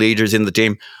 stature, leaders in the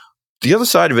team. The other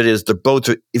side of it is they're both,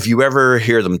 if you ever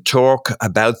hear them talk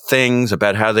about things,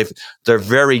 about how they're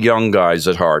very young guys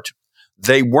at heart.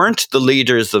 They weren't the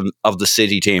leaders of the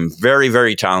City team. Very,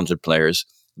 very talented players.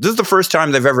 This is the first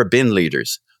time they've ever been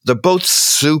leaders. They're both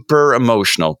super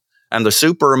emotional. And they're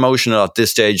super emotional at this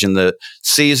stage in the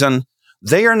season.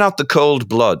 They are not the cold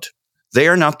blood. They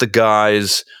are not the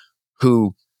guys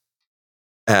who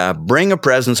bring a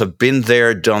presence, have been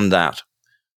there, done that.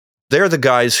 They're the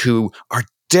guys who are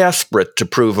desperate to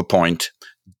prove a point.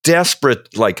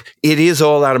 Desperate, like, it is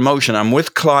all that emotion. I'm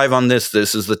with Clive on this.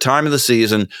 This is the time of the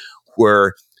season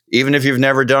where even if you've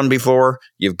never done before,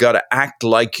 you've got to act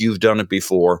like you've done it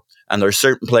before. And there are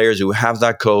certain players who have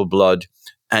that cold blood.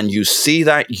 And you see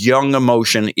that young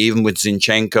emotion, even with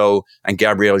Zinchenko and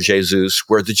Gabriel Jesus,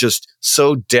 where they're just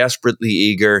so desperately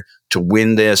eager to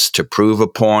win this, to prove a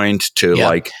point, to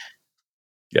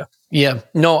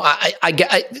No, I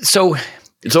get so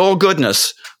it's all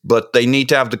goodness, but they need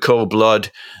to have the cold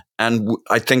blood. And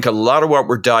I think a lot of what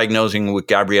we're diagnosing with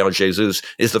Gabriel Jesus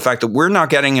is the fact that we're not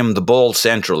getting him the ball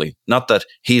centrally. Not that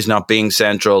he's not being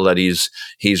central, that he's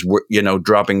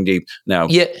dropping deep. Now,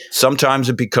 sometimes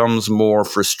it becomes more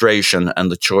frustration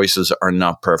and the choices are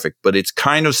not perfect, but it's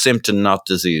kind of symptom, not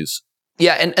disease.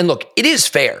 Yeah, and look, it is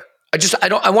fair.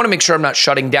 I want to make sure I'm not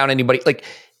shutting down anybody. Like,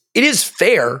 it is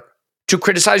fair to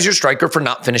criticize your striker for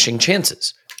not finishing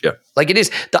chances. Yeah. Like, it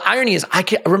is. The irony is, I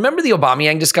remember the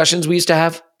Aubameyang discussions we used to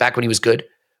have back when he was good.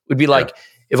 We'd be like,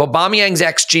 if Aubameyang's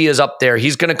XG is up there,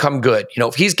 he's going to come good. You know,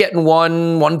 if he's getting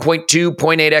 1.2,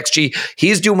 0.8 XG,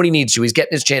 he's doing what he needs to. He's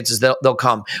getting his chances. They'll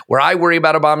come. Where I worry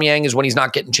about Aubameyang is when he's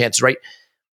not getting chances, right?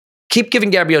 Keep giving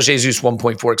Gabriel Jesus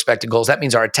 1.4 expected goals. That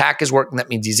means our attack is working. That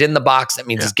means he's in the box. That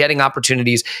means he's getting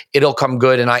opportunities. It'll come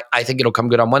good. And I think it'll come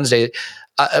good on Wednesday.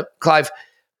 Clive,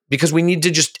 because we need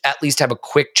to just at least have a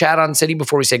quick chat on City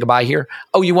before we say goodbye here.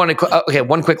 Oh, you want to? Okay,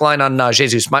 one quick line on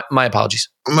Jesus. My apologies.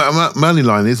 My only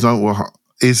line is I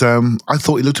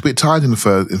thought he looked a bit tired in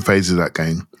phases of that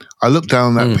game. I looked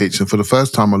down that pitch, and for the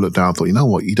first time I looked down, I thought, you know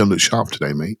what, you don't look sharp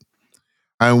today, mate.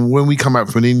 And when we come out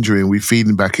from an injury and we feed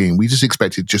him back in, we just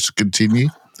expect it just to continue.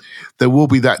 There will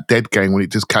be that dead game when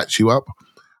it just catch you up.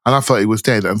 And I thought it was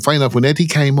dead. And funny enough, when Eddie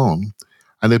came on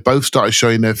and they both started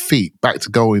showing their feet back to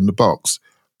goal in the box,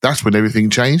 that's when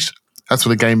everything changed. That's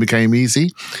when the game became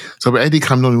easy. So when Eddie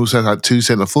came on, he also had 2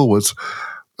 centre forwards.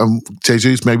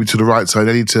 Jesus maybe to the right side,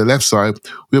 Eddie to the left side.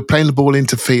 We were playing the ball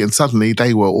into feet, and suddenly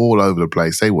they were all over the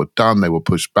place. They were done. They were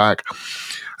pushed back.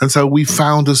 And so we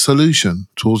found a solution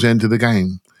towards the end of the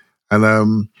game.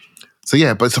 And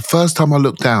but it's the first time I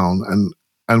looked down,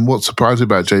 and what surprised me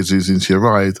about Jesus since he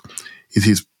arrived is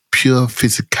his pure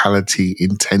physicality,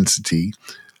 intensity,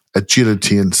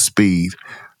 agility, and speed.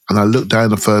 And I looked down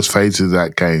the first phase of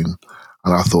that game,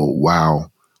 and I thought,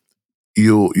 wow,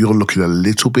 you're looking a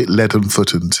little bit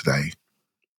leaden-footed today.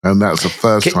 And that's the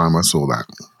first time I saw that.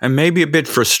 And maybe a bit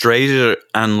frustrated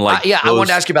and like... I wanted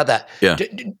to ask you about that. Yeah.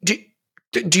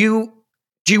 Do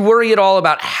you worry at all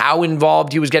about how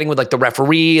involved he was getting with like the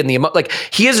referee and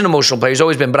he is an emotional player, he's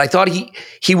always been, but I thought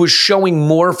he was showing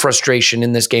more frustration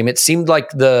in this game. It seemed like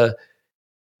the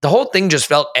whole thing just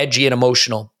felt edgy and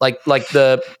emotional. Like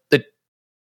the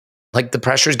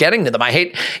pressure's getting to them. I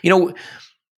hate,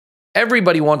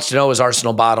 everybody wants to know, is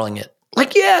Arsenal bottling it?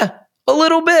 Like, yeah, a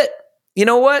little bit. You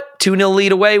know what? 2-0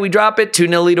 lead away, we drop it.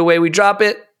 2-0 lead away, we drop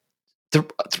it.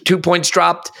 2 points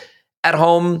dropped at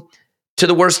home to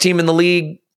the worst team in the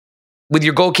league with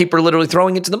your goalkeeper literally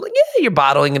throwing it to them. Like, yeah, you're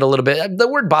bottling it a little bit. The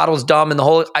word bottle is dumb and the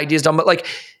whole idea is dumb, but like,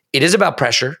 it is about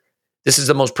pressure. This is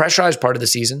the most pressurized part of the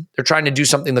season. They're trying to do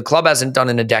something the club hasn't done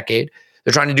in a decade.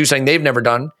 They're trying to do something they've never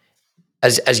done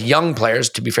as young players.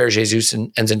 To be fair, Jesus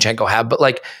and Zinchenko have, but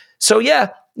like, so yeah,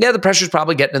 the pressure's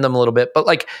probably getting to them a little bit, but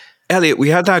like, Elliot, we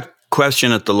had that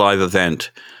question at the live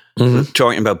event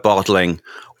talking about bottling,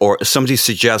 or somebody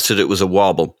suggested it was a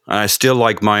wobble. And I still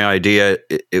like my idea.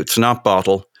 It's not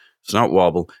bottle. It's not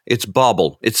wobble. It's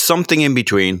bobble. It's something in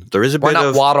between. There is a bit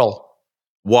of waddle.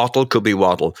 Wattle could be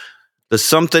wattle. There's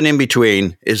something in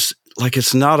between. Is like,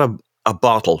 it's not a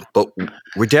bottle, but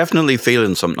we're definitely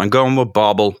feeling something. I'm going with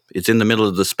bobble. It's in the middle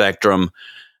of the spectrum.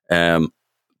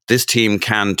 This team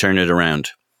can turn it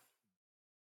around.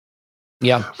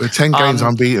 Yeah. We're 10 games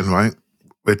unbeaten, right?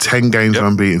 We're 10 games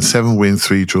unbeaten, 7 wins,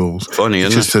 3 draws. Funny,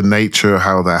 it's just the nature of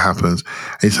how that happens.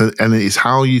 And it's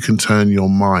how you can turn your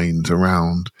mind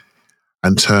around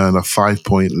and turn a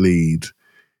 5-point lead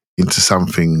into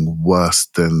something worse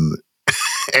than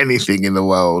anything in the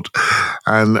world.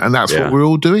 And that's what we're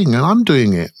all doing. And I'm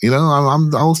doing it. I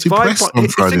was depressed on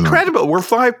Friday night. It's incredible. We're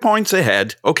 5 points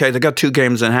ahead. Okay, they got 2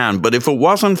 games in hand. But if it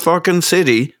wasn't fucking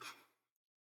City,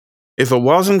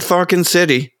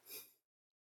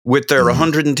 with their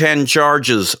 110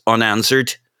 charges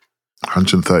unanswered.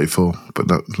 134, but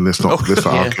no, let's not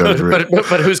argue over it.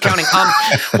 But who's counting?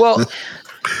 Well,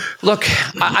 look,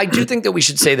 I do think that we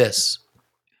should say this.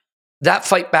 That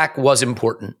fight back was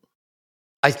important.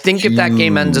 I think if that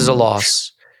game ends as a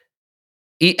loss,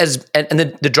 and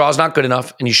the draw's not good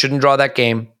enough, and you shouldn't draw that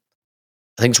game,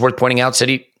 I think it's worth pointing out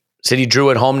City drew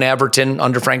at home to Everton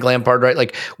under Frank Lampard, right?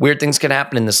 Like, weird things can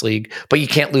happen in this league, but you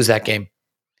can't lose that game.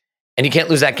 And you can't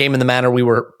lose that game in the manner we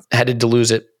were headed to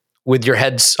lose it, with your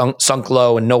head sunk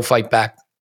low and no fight back.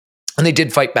 And they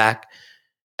did fight back,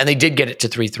 and they did get it to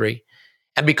 3-3.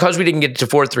 And because we didn't get it to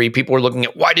 4-3, people were looking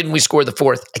at, why didn't we score the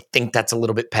fourth? I think that's a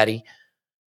little bit petty.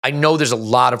 I know there's a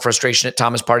lot of frustration at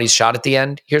Thomas Partey's shot at the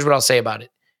end. Here's what I'll say about it.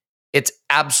 It's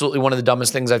absolutely one of the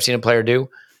dumbest things I've seen a player do.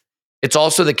 It's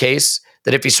also the case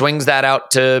that if he swings that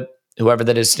out to whoever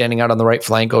that is standing out on the right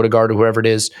flank, Odegaard or whoever it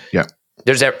is,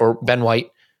 or Ben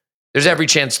White, there's every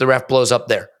chance the ref blows up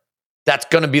there. That's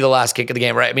going to be the last kick of the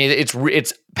game, right? I mean,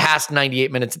 it's past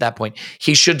 98 minutes at that point.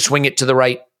 He should swing it to the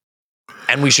right,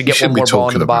 and we should get one more ball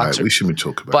in the box. We shouldn't be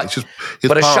talking about it.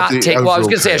 But a shot taken. Well, I was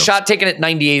going to say a shot taken at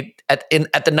 98 at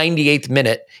the 98th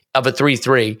minute of a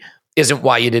 3-3 isn't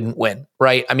why you didn't win,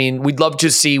 right? I mean, we'd love to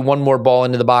see one more ball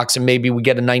into the box and maybe we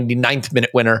get a 99th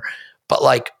minute winner, but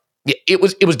like, it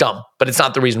was dumb. But it's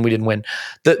not the reason we didn't win.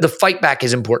 The fight back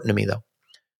is important to me, though.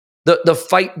 The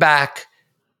fight back,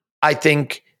 I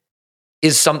think,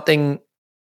 is something,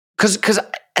 because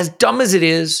as dumb as it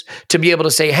is to be able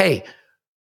to say, hey,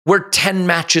 we're 10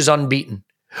 matches unbeaten.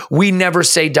 We never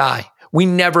say die. We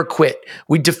never quit.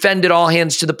 We defended all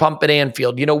hands to the pump at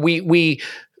Anfield. We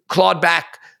clawed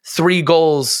back 3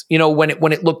 goals, when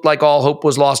it looked like all hope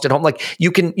was lost at home. Like,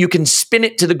 you can spin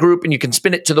it to the group and you can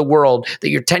spin it to the world that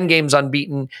you're 10 games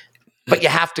unbeaten, but you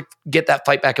have to get that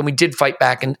fight back. And we did fight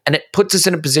back. And it puts us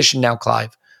in a position now,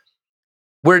 Clive,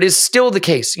 where it is still the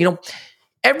case.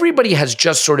 Everybody has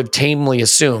just sort of tamely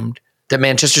assumed that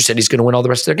Manchester City's going to win all the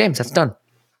rest of their games. That's done.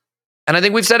 And I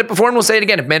think we've said it before and we'll say it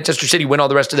again. If Manchester City win all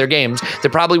the rest of their games, they're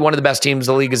probably one of the best teams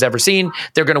the league has ever seen.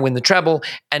 They're going to win the treble.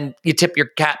 And you tip your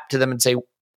cap to them and say,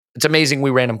 it's amazing we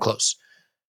ran them close.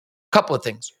 Couple of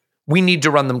things. We need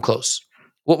to run them close.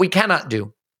 What we cannot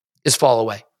do is fall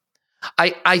away.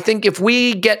 I think if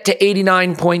we get to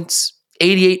 89 points,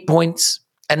 88 points,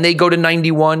 and they go to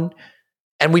 91,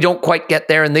 and we don't quite get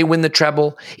there and they win the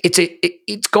treble,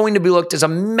 it's going to be looked as a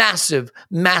massive,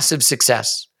 massive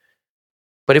success.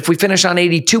 But if we finish on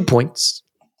 82 points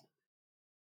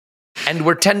and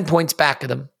we're 10 points back of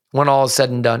them when all is said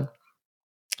and done,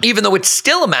 even though it's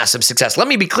still a massive success, let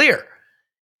me be clear.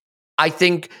 I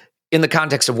think in the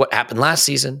context of what happened last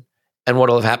season and what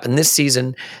will have happened this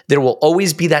season, there will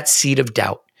always be that seed of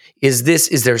doubt. Is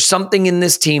there something in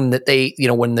this team that they,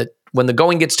 when the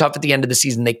going gets tough at the end of the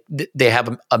season, they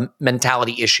have a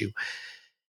mentality issue.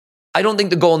 I don't think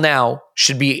the goal now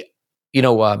should be,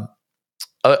 a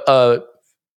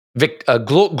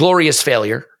glorious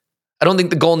failure. I don't think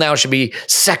the goal now should be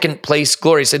second place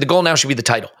glorious. The goal now should be the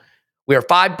title. We are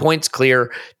 5 points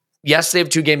clear. Yes, they have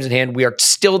 2 games in hand. We are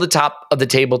still the top of the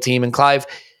table team. And Clive,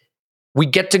 we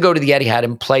get to go to the Etihad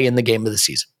and play in the game of the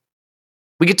season.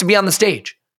 We get to be on the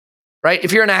stage, right?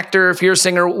 If you're an actor, if you're a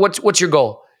singer, what's your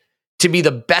goal? To be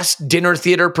the best dinner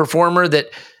theater performer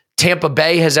that Tampa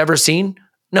Bay has ever seen?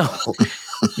 No.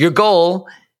 Your goal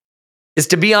is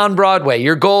to be on Broadway.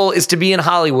 Your goal is to be in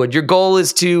Hollywood. Your goal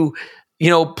is to,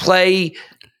 play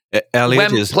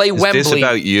Elliot, play Wembley. Is this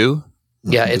about you?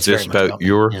 Yeah, it's this very about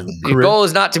your Your goal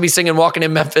is not to be singing Walking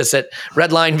in Memphis at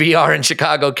Redline VR in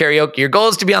Chicago karaoke. Your goal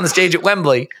is to be on the stage at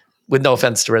Wembley, with no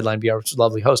offense to Redline VR, which is a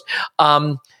lovely host.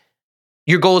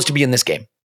 Your goal is to be in this game.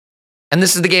 And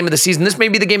this is the game of the season. This may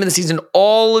be the game of the season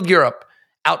all of Europe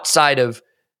outside of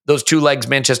those 2 legs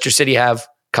Manchester City have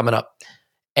coming up.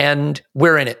 And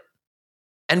we're in it.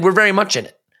 And we're very much in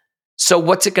it. So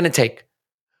what's it going to take?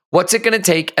 What's it going to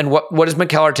take, and what does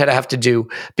Mikel Arteta have to do?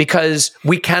 Because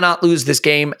we cannot lose this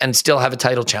game and still have a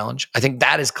title challenge. I think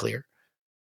that is clear.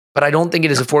 But I don't think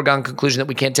it is a foregone conclusion that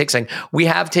we can't take something. We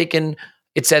have taken,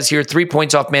 it says here, 3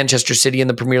 points off Manchester City in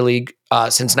the Premier League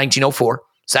since 1904.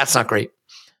 So that's not great.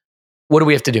 What do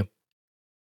we have to do?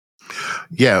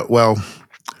 Yeah, well,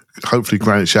 hopefully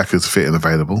Granit Xhaka's fit and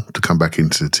available to come back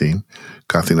into the team.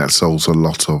 I think that solves a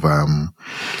lot of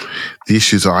the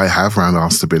issues I have around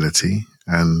our stability.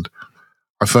 And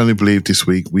I firmly believe this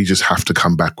week we just have to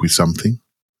come back with something.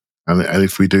 And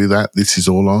if we do that, this is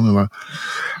all on.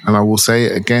 And I will say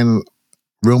it again,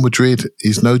 Real Madrid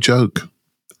is no joke.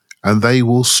 And they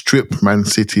will strip Man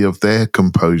City of their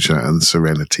composure and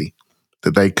serenity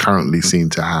that they currently seem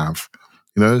to have.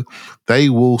 They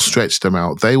will stretch them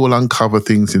out. They will uncover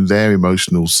things in their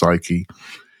emotional psyche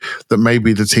that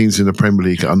maybe the teams in the Premier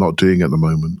League are not doing at the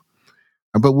moment.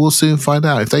 But we'll soon find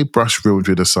out. If they brush Real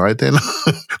Madrid aside, then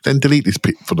delete this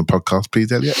from the podcast, please,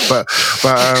 Elliot. But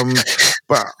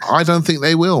I don't think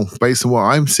they will, based on what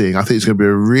I'm seeing. I think it's going to be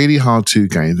a really hard 2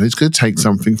 games, and it's going to take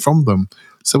something from them.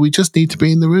 So we just need to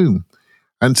be in the room.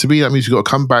 And to me, that means you've got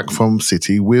to come back from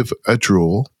City with a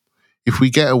draw. If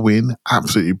we get a win,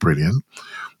 absolutely brilliant.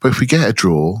 But if we get a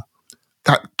draw,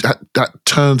 that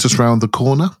turns us round the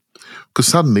corner. Because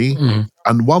suddenly,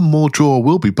 and one more draw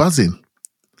will be buzzing.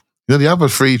 The other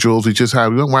 3 draws we just had,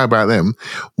 we don't worry about them.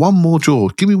 One more draw.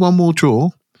 Give me one more draw.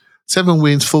 7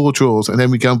 wins, 4 draws, and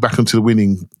then we go back into the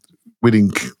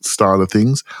winning style of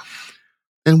things.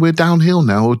 And we're downhill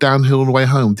now, or downhill on the way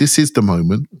home. This is the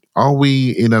moment. Are we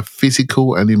in a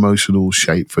physical and emotional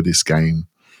shape for this game?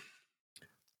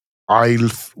 I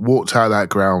walked out of that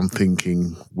ground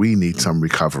thinking we need some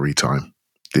recovery time,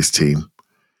 this team.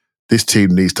 This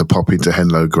team needs to pop into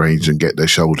Henlow Grange and get their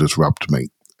shoulders rubbed,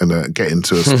 mate. And get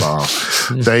into a spa.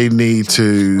 They need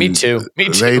to. Me too.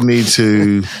 They need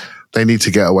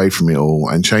to get away from it all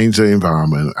and change the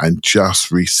environment and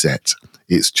just reset.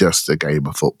 It's just a game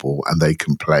of football, and they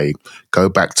can play. Go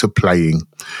back to playing.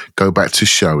 Go back to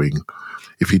showing.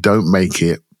 If you don't make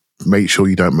it, make sure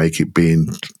you don't make it being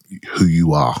who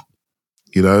you are.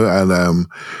 And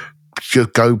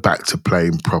just go back to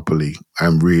playing properly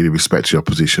and really respect your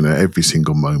opposition at every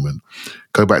single moment.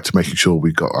 Go back to making sure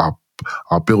we've got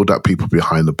our build-up people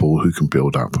behind the ball who can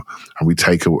build up, and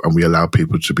we allow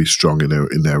people to be strong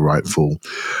in their rightful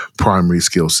primary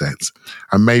skill sets.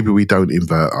 And maybe we don't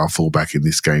invert our fullback in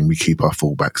this game. We keep our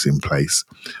fullbacks in place.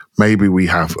 Maybe we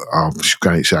have our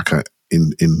Granit Xhaka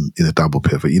in a double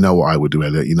pivot. You know what I would do,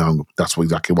 Elliot? That's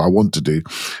exactly what I want to do,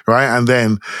 right? And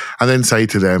then say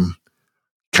to them,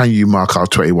 can you mark our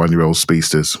 21-year-old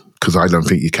speedsters? Because I don't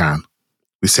think you can.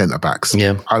 With centre backs,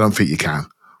 I don't think you can.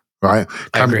 Right?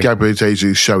 Can Gabriel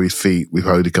Jesus show his feet with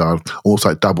Odegaard, almost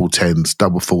like double 10s,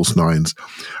 double false 9s,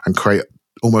 and create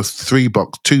almost 2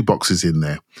 boxes in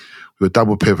there with a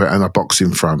double pivot and a box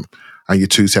in front and your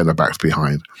 2 centre backs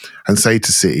behind, and say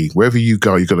to City, wherever you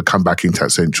go, you've got to come back into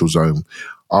that central zone.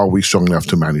 Are we strong enough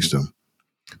to manage them?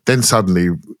 Then suddenly,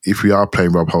 if we are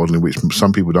playing Rob Holding, which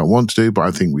some people don't want to do, but I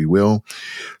think we will,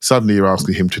 suddenly you're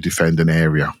asking him to defend an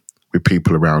area with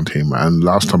people around him. And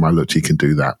last time I looked, he can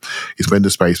do that. It's when the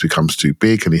space becomes too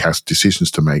big and he has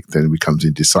decisions to make, then he becomes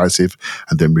indecisive,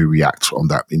 and then we react on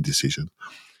that indecision.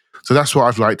 So that's what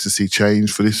I'd like to see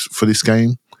change for this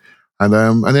game. And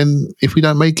then if we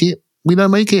don't make it, we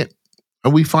don't make it.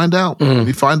 And we find out.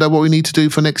 We find out what we need to do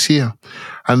for next year.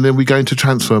 And then we go into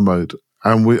transfer mode.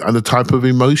 And the type of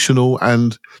emotional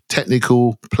and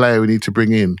technical player we need to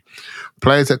bring in.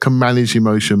 Players that can manage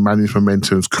emotion, manage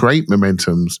momentums, create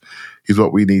momentums is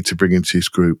what we need to bring into this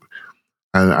group.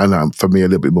 And for me, a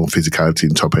little bit more physicality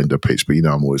in top end of pitch, but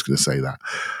I'm always going to say that.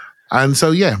 And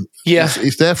so,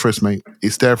 it's there for us, mate.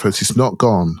 It's there for us. It's not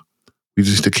gone. We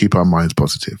just have to keep our minds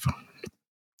positive.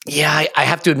 Yeah, I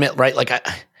have to admit, right? Like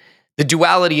the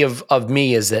duality of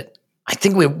me is that I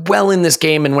think we're well in this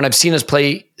game, and when I've seen us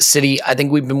play City, I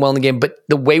think we've been well in the game. But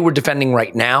the way we're defending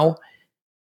right now,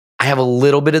 I have a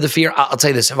little bit of the fear. I'll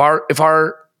tell you this: if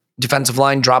our defensive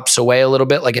line drops away a little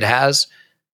bit, like it has,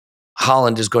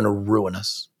 Haaland is going to ruin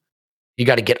us. You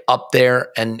got to get up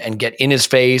there and get in his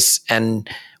face and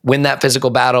win that physical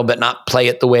battle, but not play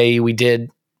it the way we did.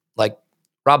 Like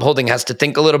Rob Holding has to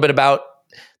think a little bit about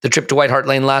the trip to White Hart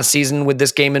Lane last season with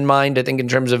this game in mind. I think in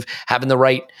terms of having the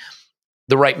right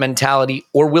mentality,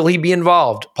 or will he be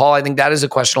involved? Paul, I think that is a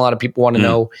question a lot of people want to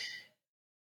know.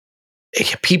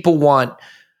 People want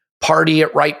Partey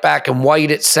at right back and White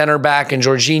at center back and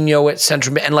Jorginho at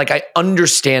center. And like, I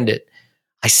understand it.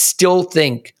 I still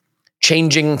think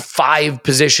changing 5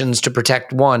 positions to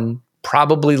protect one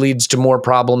probably leads to more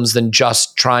problems than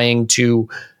just trying to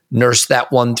nurse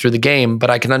that one through the game. But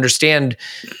I can understand,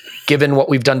 given what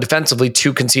we've done defensively,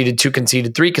 2 conceded,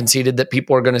 3 conceded, that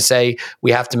people are going to say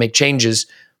we have to make changes.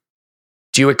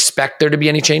 Do you expect there to be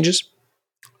any changes?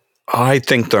 I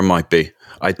think there might be.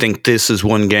 I think this is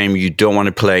one game you don't want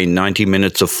to play 90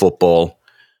 minutes of football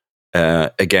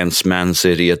against Man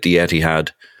City at the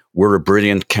Etihad. We're a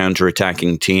brilliant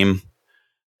counter-attacking team.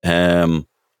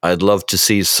 I'd love to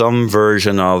see some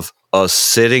version of us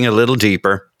sitting a little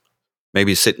deeper,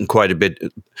 maybe sitting quite a bit.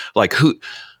 Like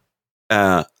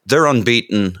they're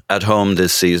unbeaten at home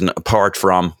this season, apart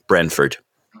from Brentford.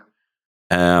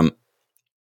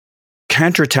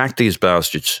 Counter-attack these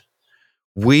bastards.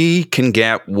 We can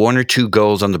get 1 or 2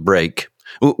 goals on the break.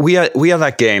 We had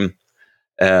that game.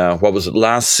 What was it,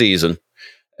 last season?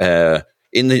 In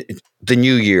the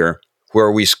new year,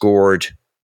 where we scored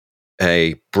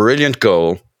a brilliant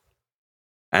goal,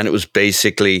 and it was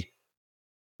basically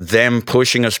them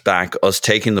pushing us back, us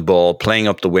taking the ball, playing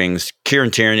up the wings.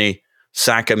 Kieran Tierney,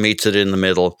 Saka meets it in the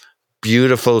middle.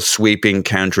 Beautiful sweeping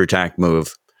counter-attack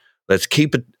move. Let's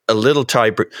keep it a little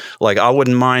tighter. Like, I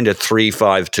wouldn't mind a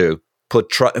 3-5-2.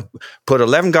 Put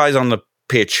 11 guys on the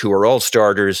pitch who are all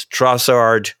starters.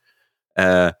 Trossard,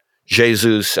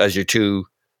 Jesus as your 2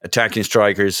 attacking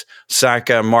strikers.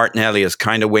 Saka, Martinelli as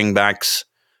kind of wing backs.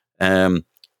 3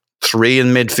 in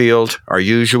midfield, our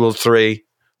usual 3.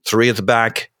 3 at the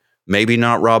back. Maybe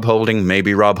not Rob Holding.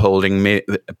 Maybe Rob Holding.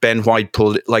 Ben White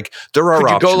pulled it. Like, there are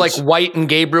options. Could you go like White and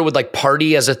Gabriel with like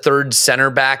Partey as a 3rd center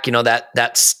back?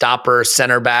 That stopper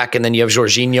center back, and then you have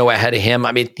Jorginho ahead of him.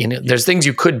 I mean, there's things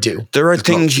you could do. There are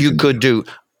things you could do.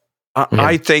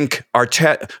 I think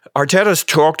Arteta's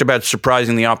talked about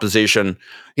surprising the opposition,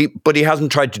 but he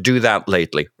hasn't tried to do that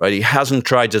lately, right? He hasn't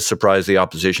tried to surprise the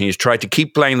opposition. He's tried to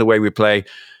keep playing the way we play.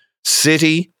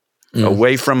 City,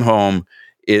 away from home,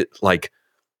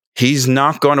 he's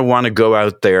not going to want to go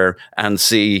out there and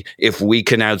see if we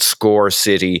can outscore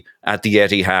City at the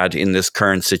Etihad in this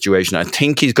current situation. I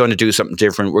think he's going to do something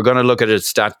different. We're going to look at a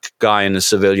stat guy and a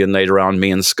civilian later on,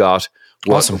 me and Scott.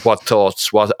 Awesome. What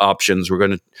thoughts, what options? We're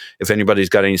going to, if anybody's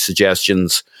got any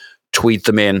suggestions, tweet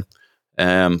them in.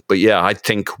 But yeah, I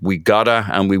think we gotta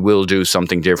and we will do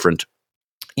something different.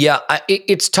 Yeah,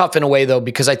 it's tough in a way, though,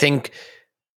 because I think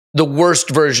the worst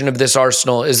version of this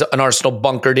Arsenal is an Arsenal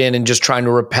bunkered in and just trying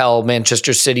to repel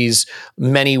Manchester City's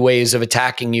many ways of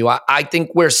attacking you. I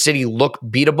think where City look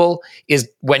beatable is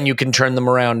when you can turn them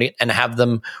around and have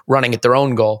them running at their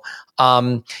own goal.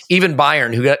 Even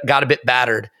Bayern, who got a bit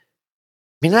battered.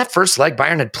 I mean, that first leg,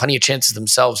 Bayern had plenty of chances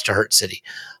themselves to hurt City.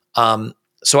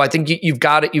 So I think you've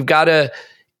got to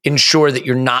ensure that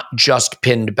you're not just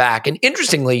pinned back. And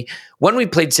interestingly, when we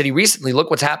played City recently, look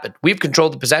what's happened. We've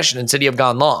controlled the possession and City have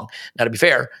gone long. Now, to be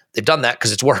fair, they've done that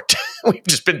because it's worked. We've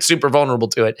just been super vulnerable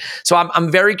to it. So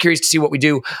I'm very curious to see what we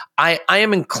do. I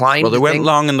am inclined. Well, they went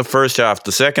long in the first half.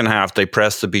 The second half, they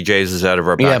pressed the BJs out of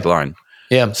our back line.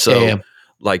 Yeah. So,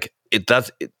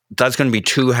 that's going to be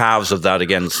 2 halves of that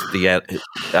against at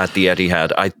the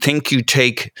Etihad. I think you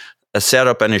take a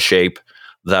setup and a shape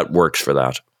that works for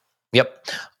that. Yep.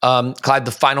 Clyde,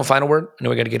 the final word? I know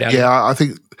we got to get out of here. Yeah, I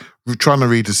think trying to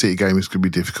read the City game is going to be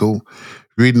difficult.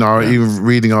 Even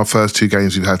reading our first 2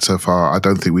 games we've had so far, I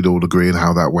don't think we'd all agree on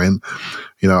how that went.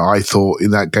 I thought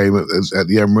in that game at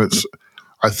the Emirates,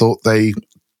 I thought they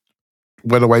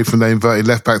went away from the inverted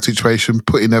left-back situation,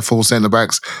 put in their 4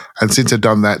 centre-backs, and since they've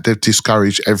done that, they've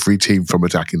discouraged every team from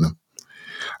attacking them.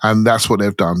 And that's what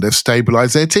they've done. They've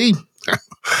stabilised their team.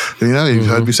 You've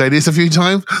heard me say this a few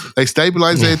times. They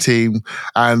stabilised their team,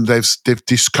 and they've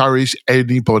discouraged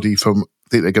anybody from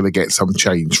think they're going to get some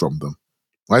change from them.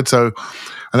 Right? So,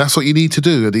 and that's what you need to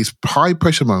do at these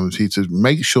high-pressure moments. You need to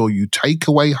make sure you take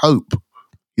away hope.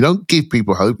 You don't give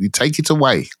people hope, you take it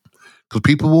away. Because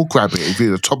people will grab it. If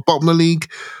you're the top bottom of the league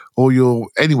or you're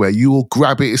anywhere, you will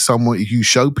grab it as someone. You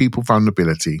show people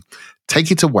vulnerability,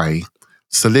 take it away,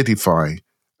 solidify,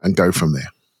 and go from there.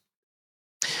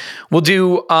 We'll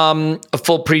do a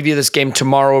full preview of this game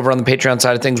tomorrow over on the Patreon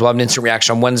side of things. We'll have an instant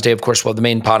reaction on Wednesday. Of course, we'll have the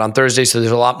main pod on Thursday. So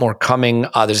there's a lot more coming.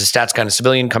 There's a Stats Kind of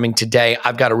Civilian coming today.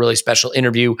 I've got a really special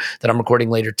interview that I'm recording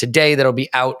later today that'll be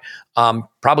out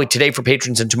probably today for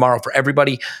patrons and tomorrow for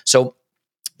everybody. So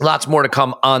lots more to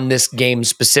come on this game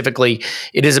specifically.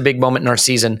 It is a big moment in our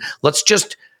season. Let's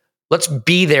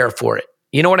be there for it.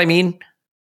 You know what I mean?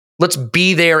 Let's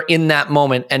be there in that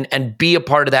moment and be a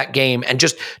part of that game, and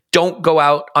just don't go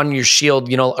out on your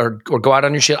shield, or go out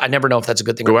on your shield. I never know if that's a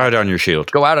good thing. Go out on your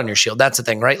shield. Go out on your shield. That's the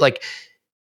thing, right? Like,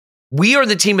 we are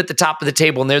the team at the top of the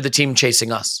table and they're the team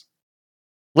chasing us.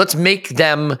 Let's make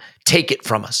them take it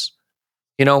from us,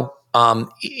 and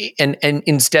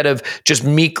instead of just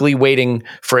meekly waiting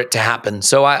for it to happen.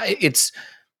 So it's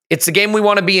the game we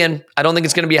want to be in. I don't think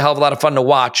it's going to be a hell of a lot of fun to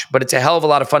watch, but it's a hell of a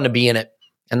lot of fun to be in it.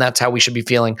 And that's how we should be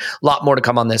feeling. A lot more to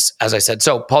come on this, as I said.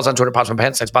 So Paul's on Twitter, Pops My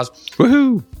Pants. Thanks, Paz.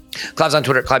 Woohoo. Clive's on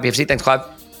Twitter, ClivePFC. Thanks, Clive.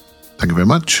 Thank you very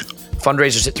much.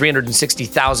 Fundraisers at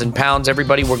 £360,000.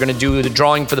 Everybody, we're going to do the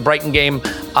drawing for the Brighton game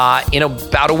in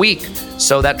about a week.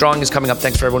 So that drawing is coming up.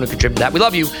 Thanks for everyone who contributed to that. We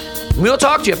love you. We'll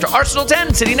talk to you after Arsenal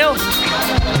 10, City 0.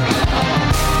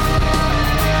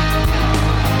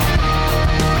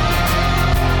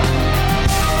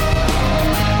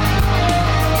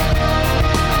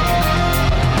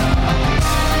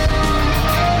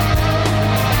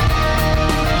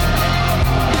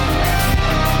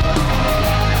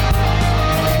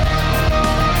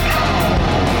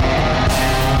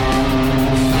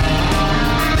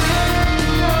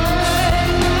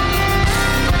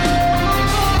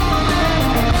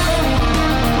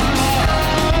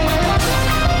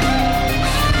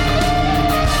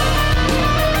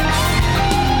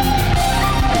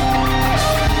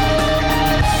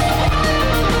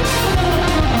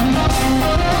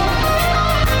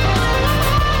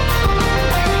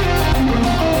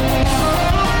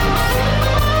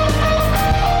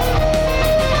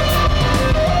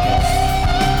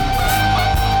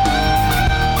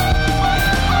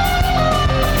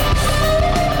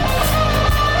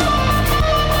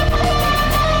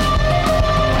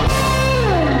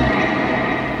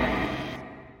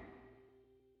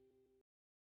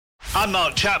 I'm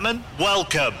Mark Chapman.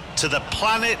 Welcome to the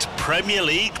Planet Premier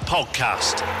League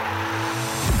podcast.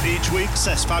 Each week,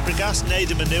 Cesc Fabregas,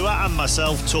 Nader Manua and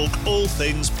myself talk all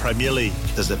things Premier League.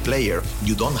 As a player,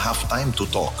 you don't have time to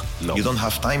talk. No. You don't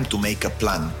have time to make a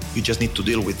plan. You just need to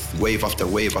deal with wave after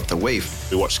wave after wave.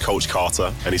 We watched Coach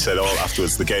Carter and he said,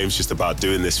 afterwards, the game's just about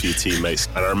doing this for your teammates.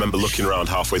 And I remember looking around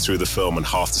halfway through the film and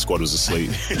half the squad was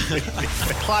asleep.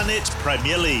 Planet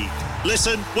Premier League.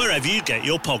 Listen wherever you get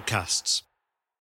your podcasts.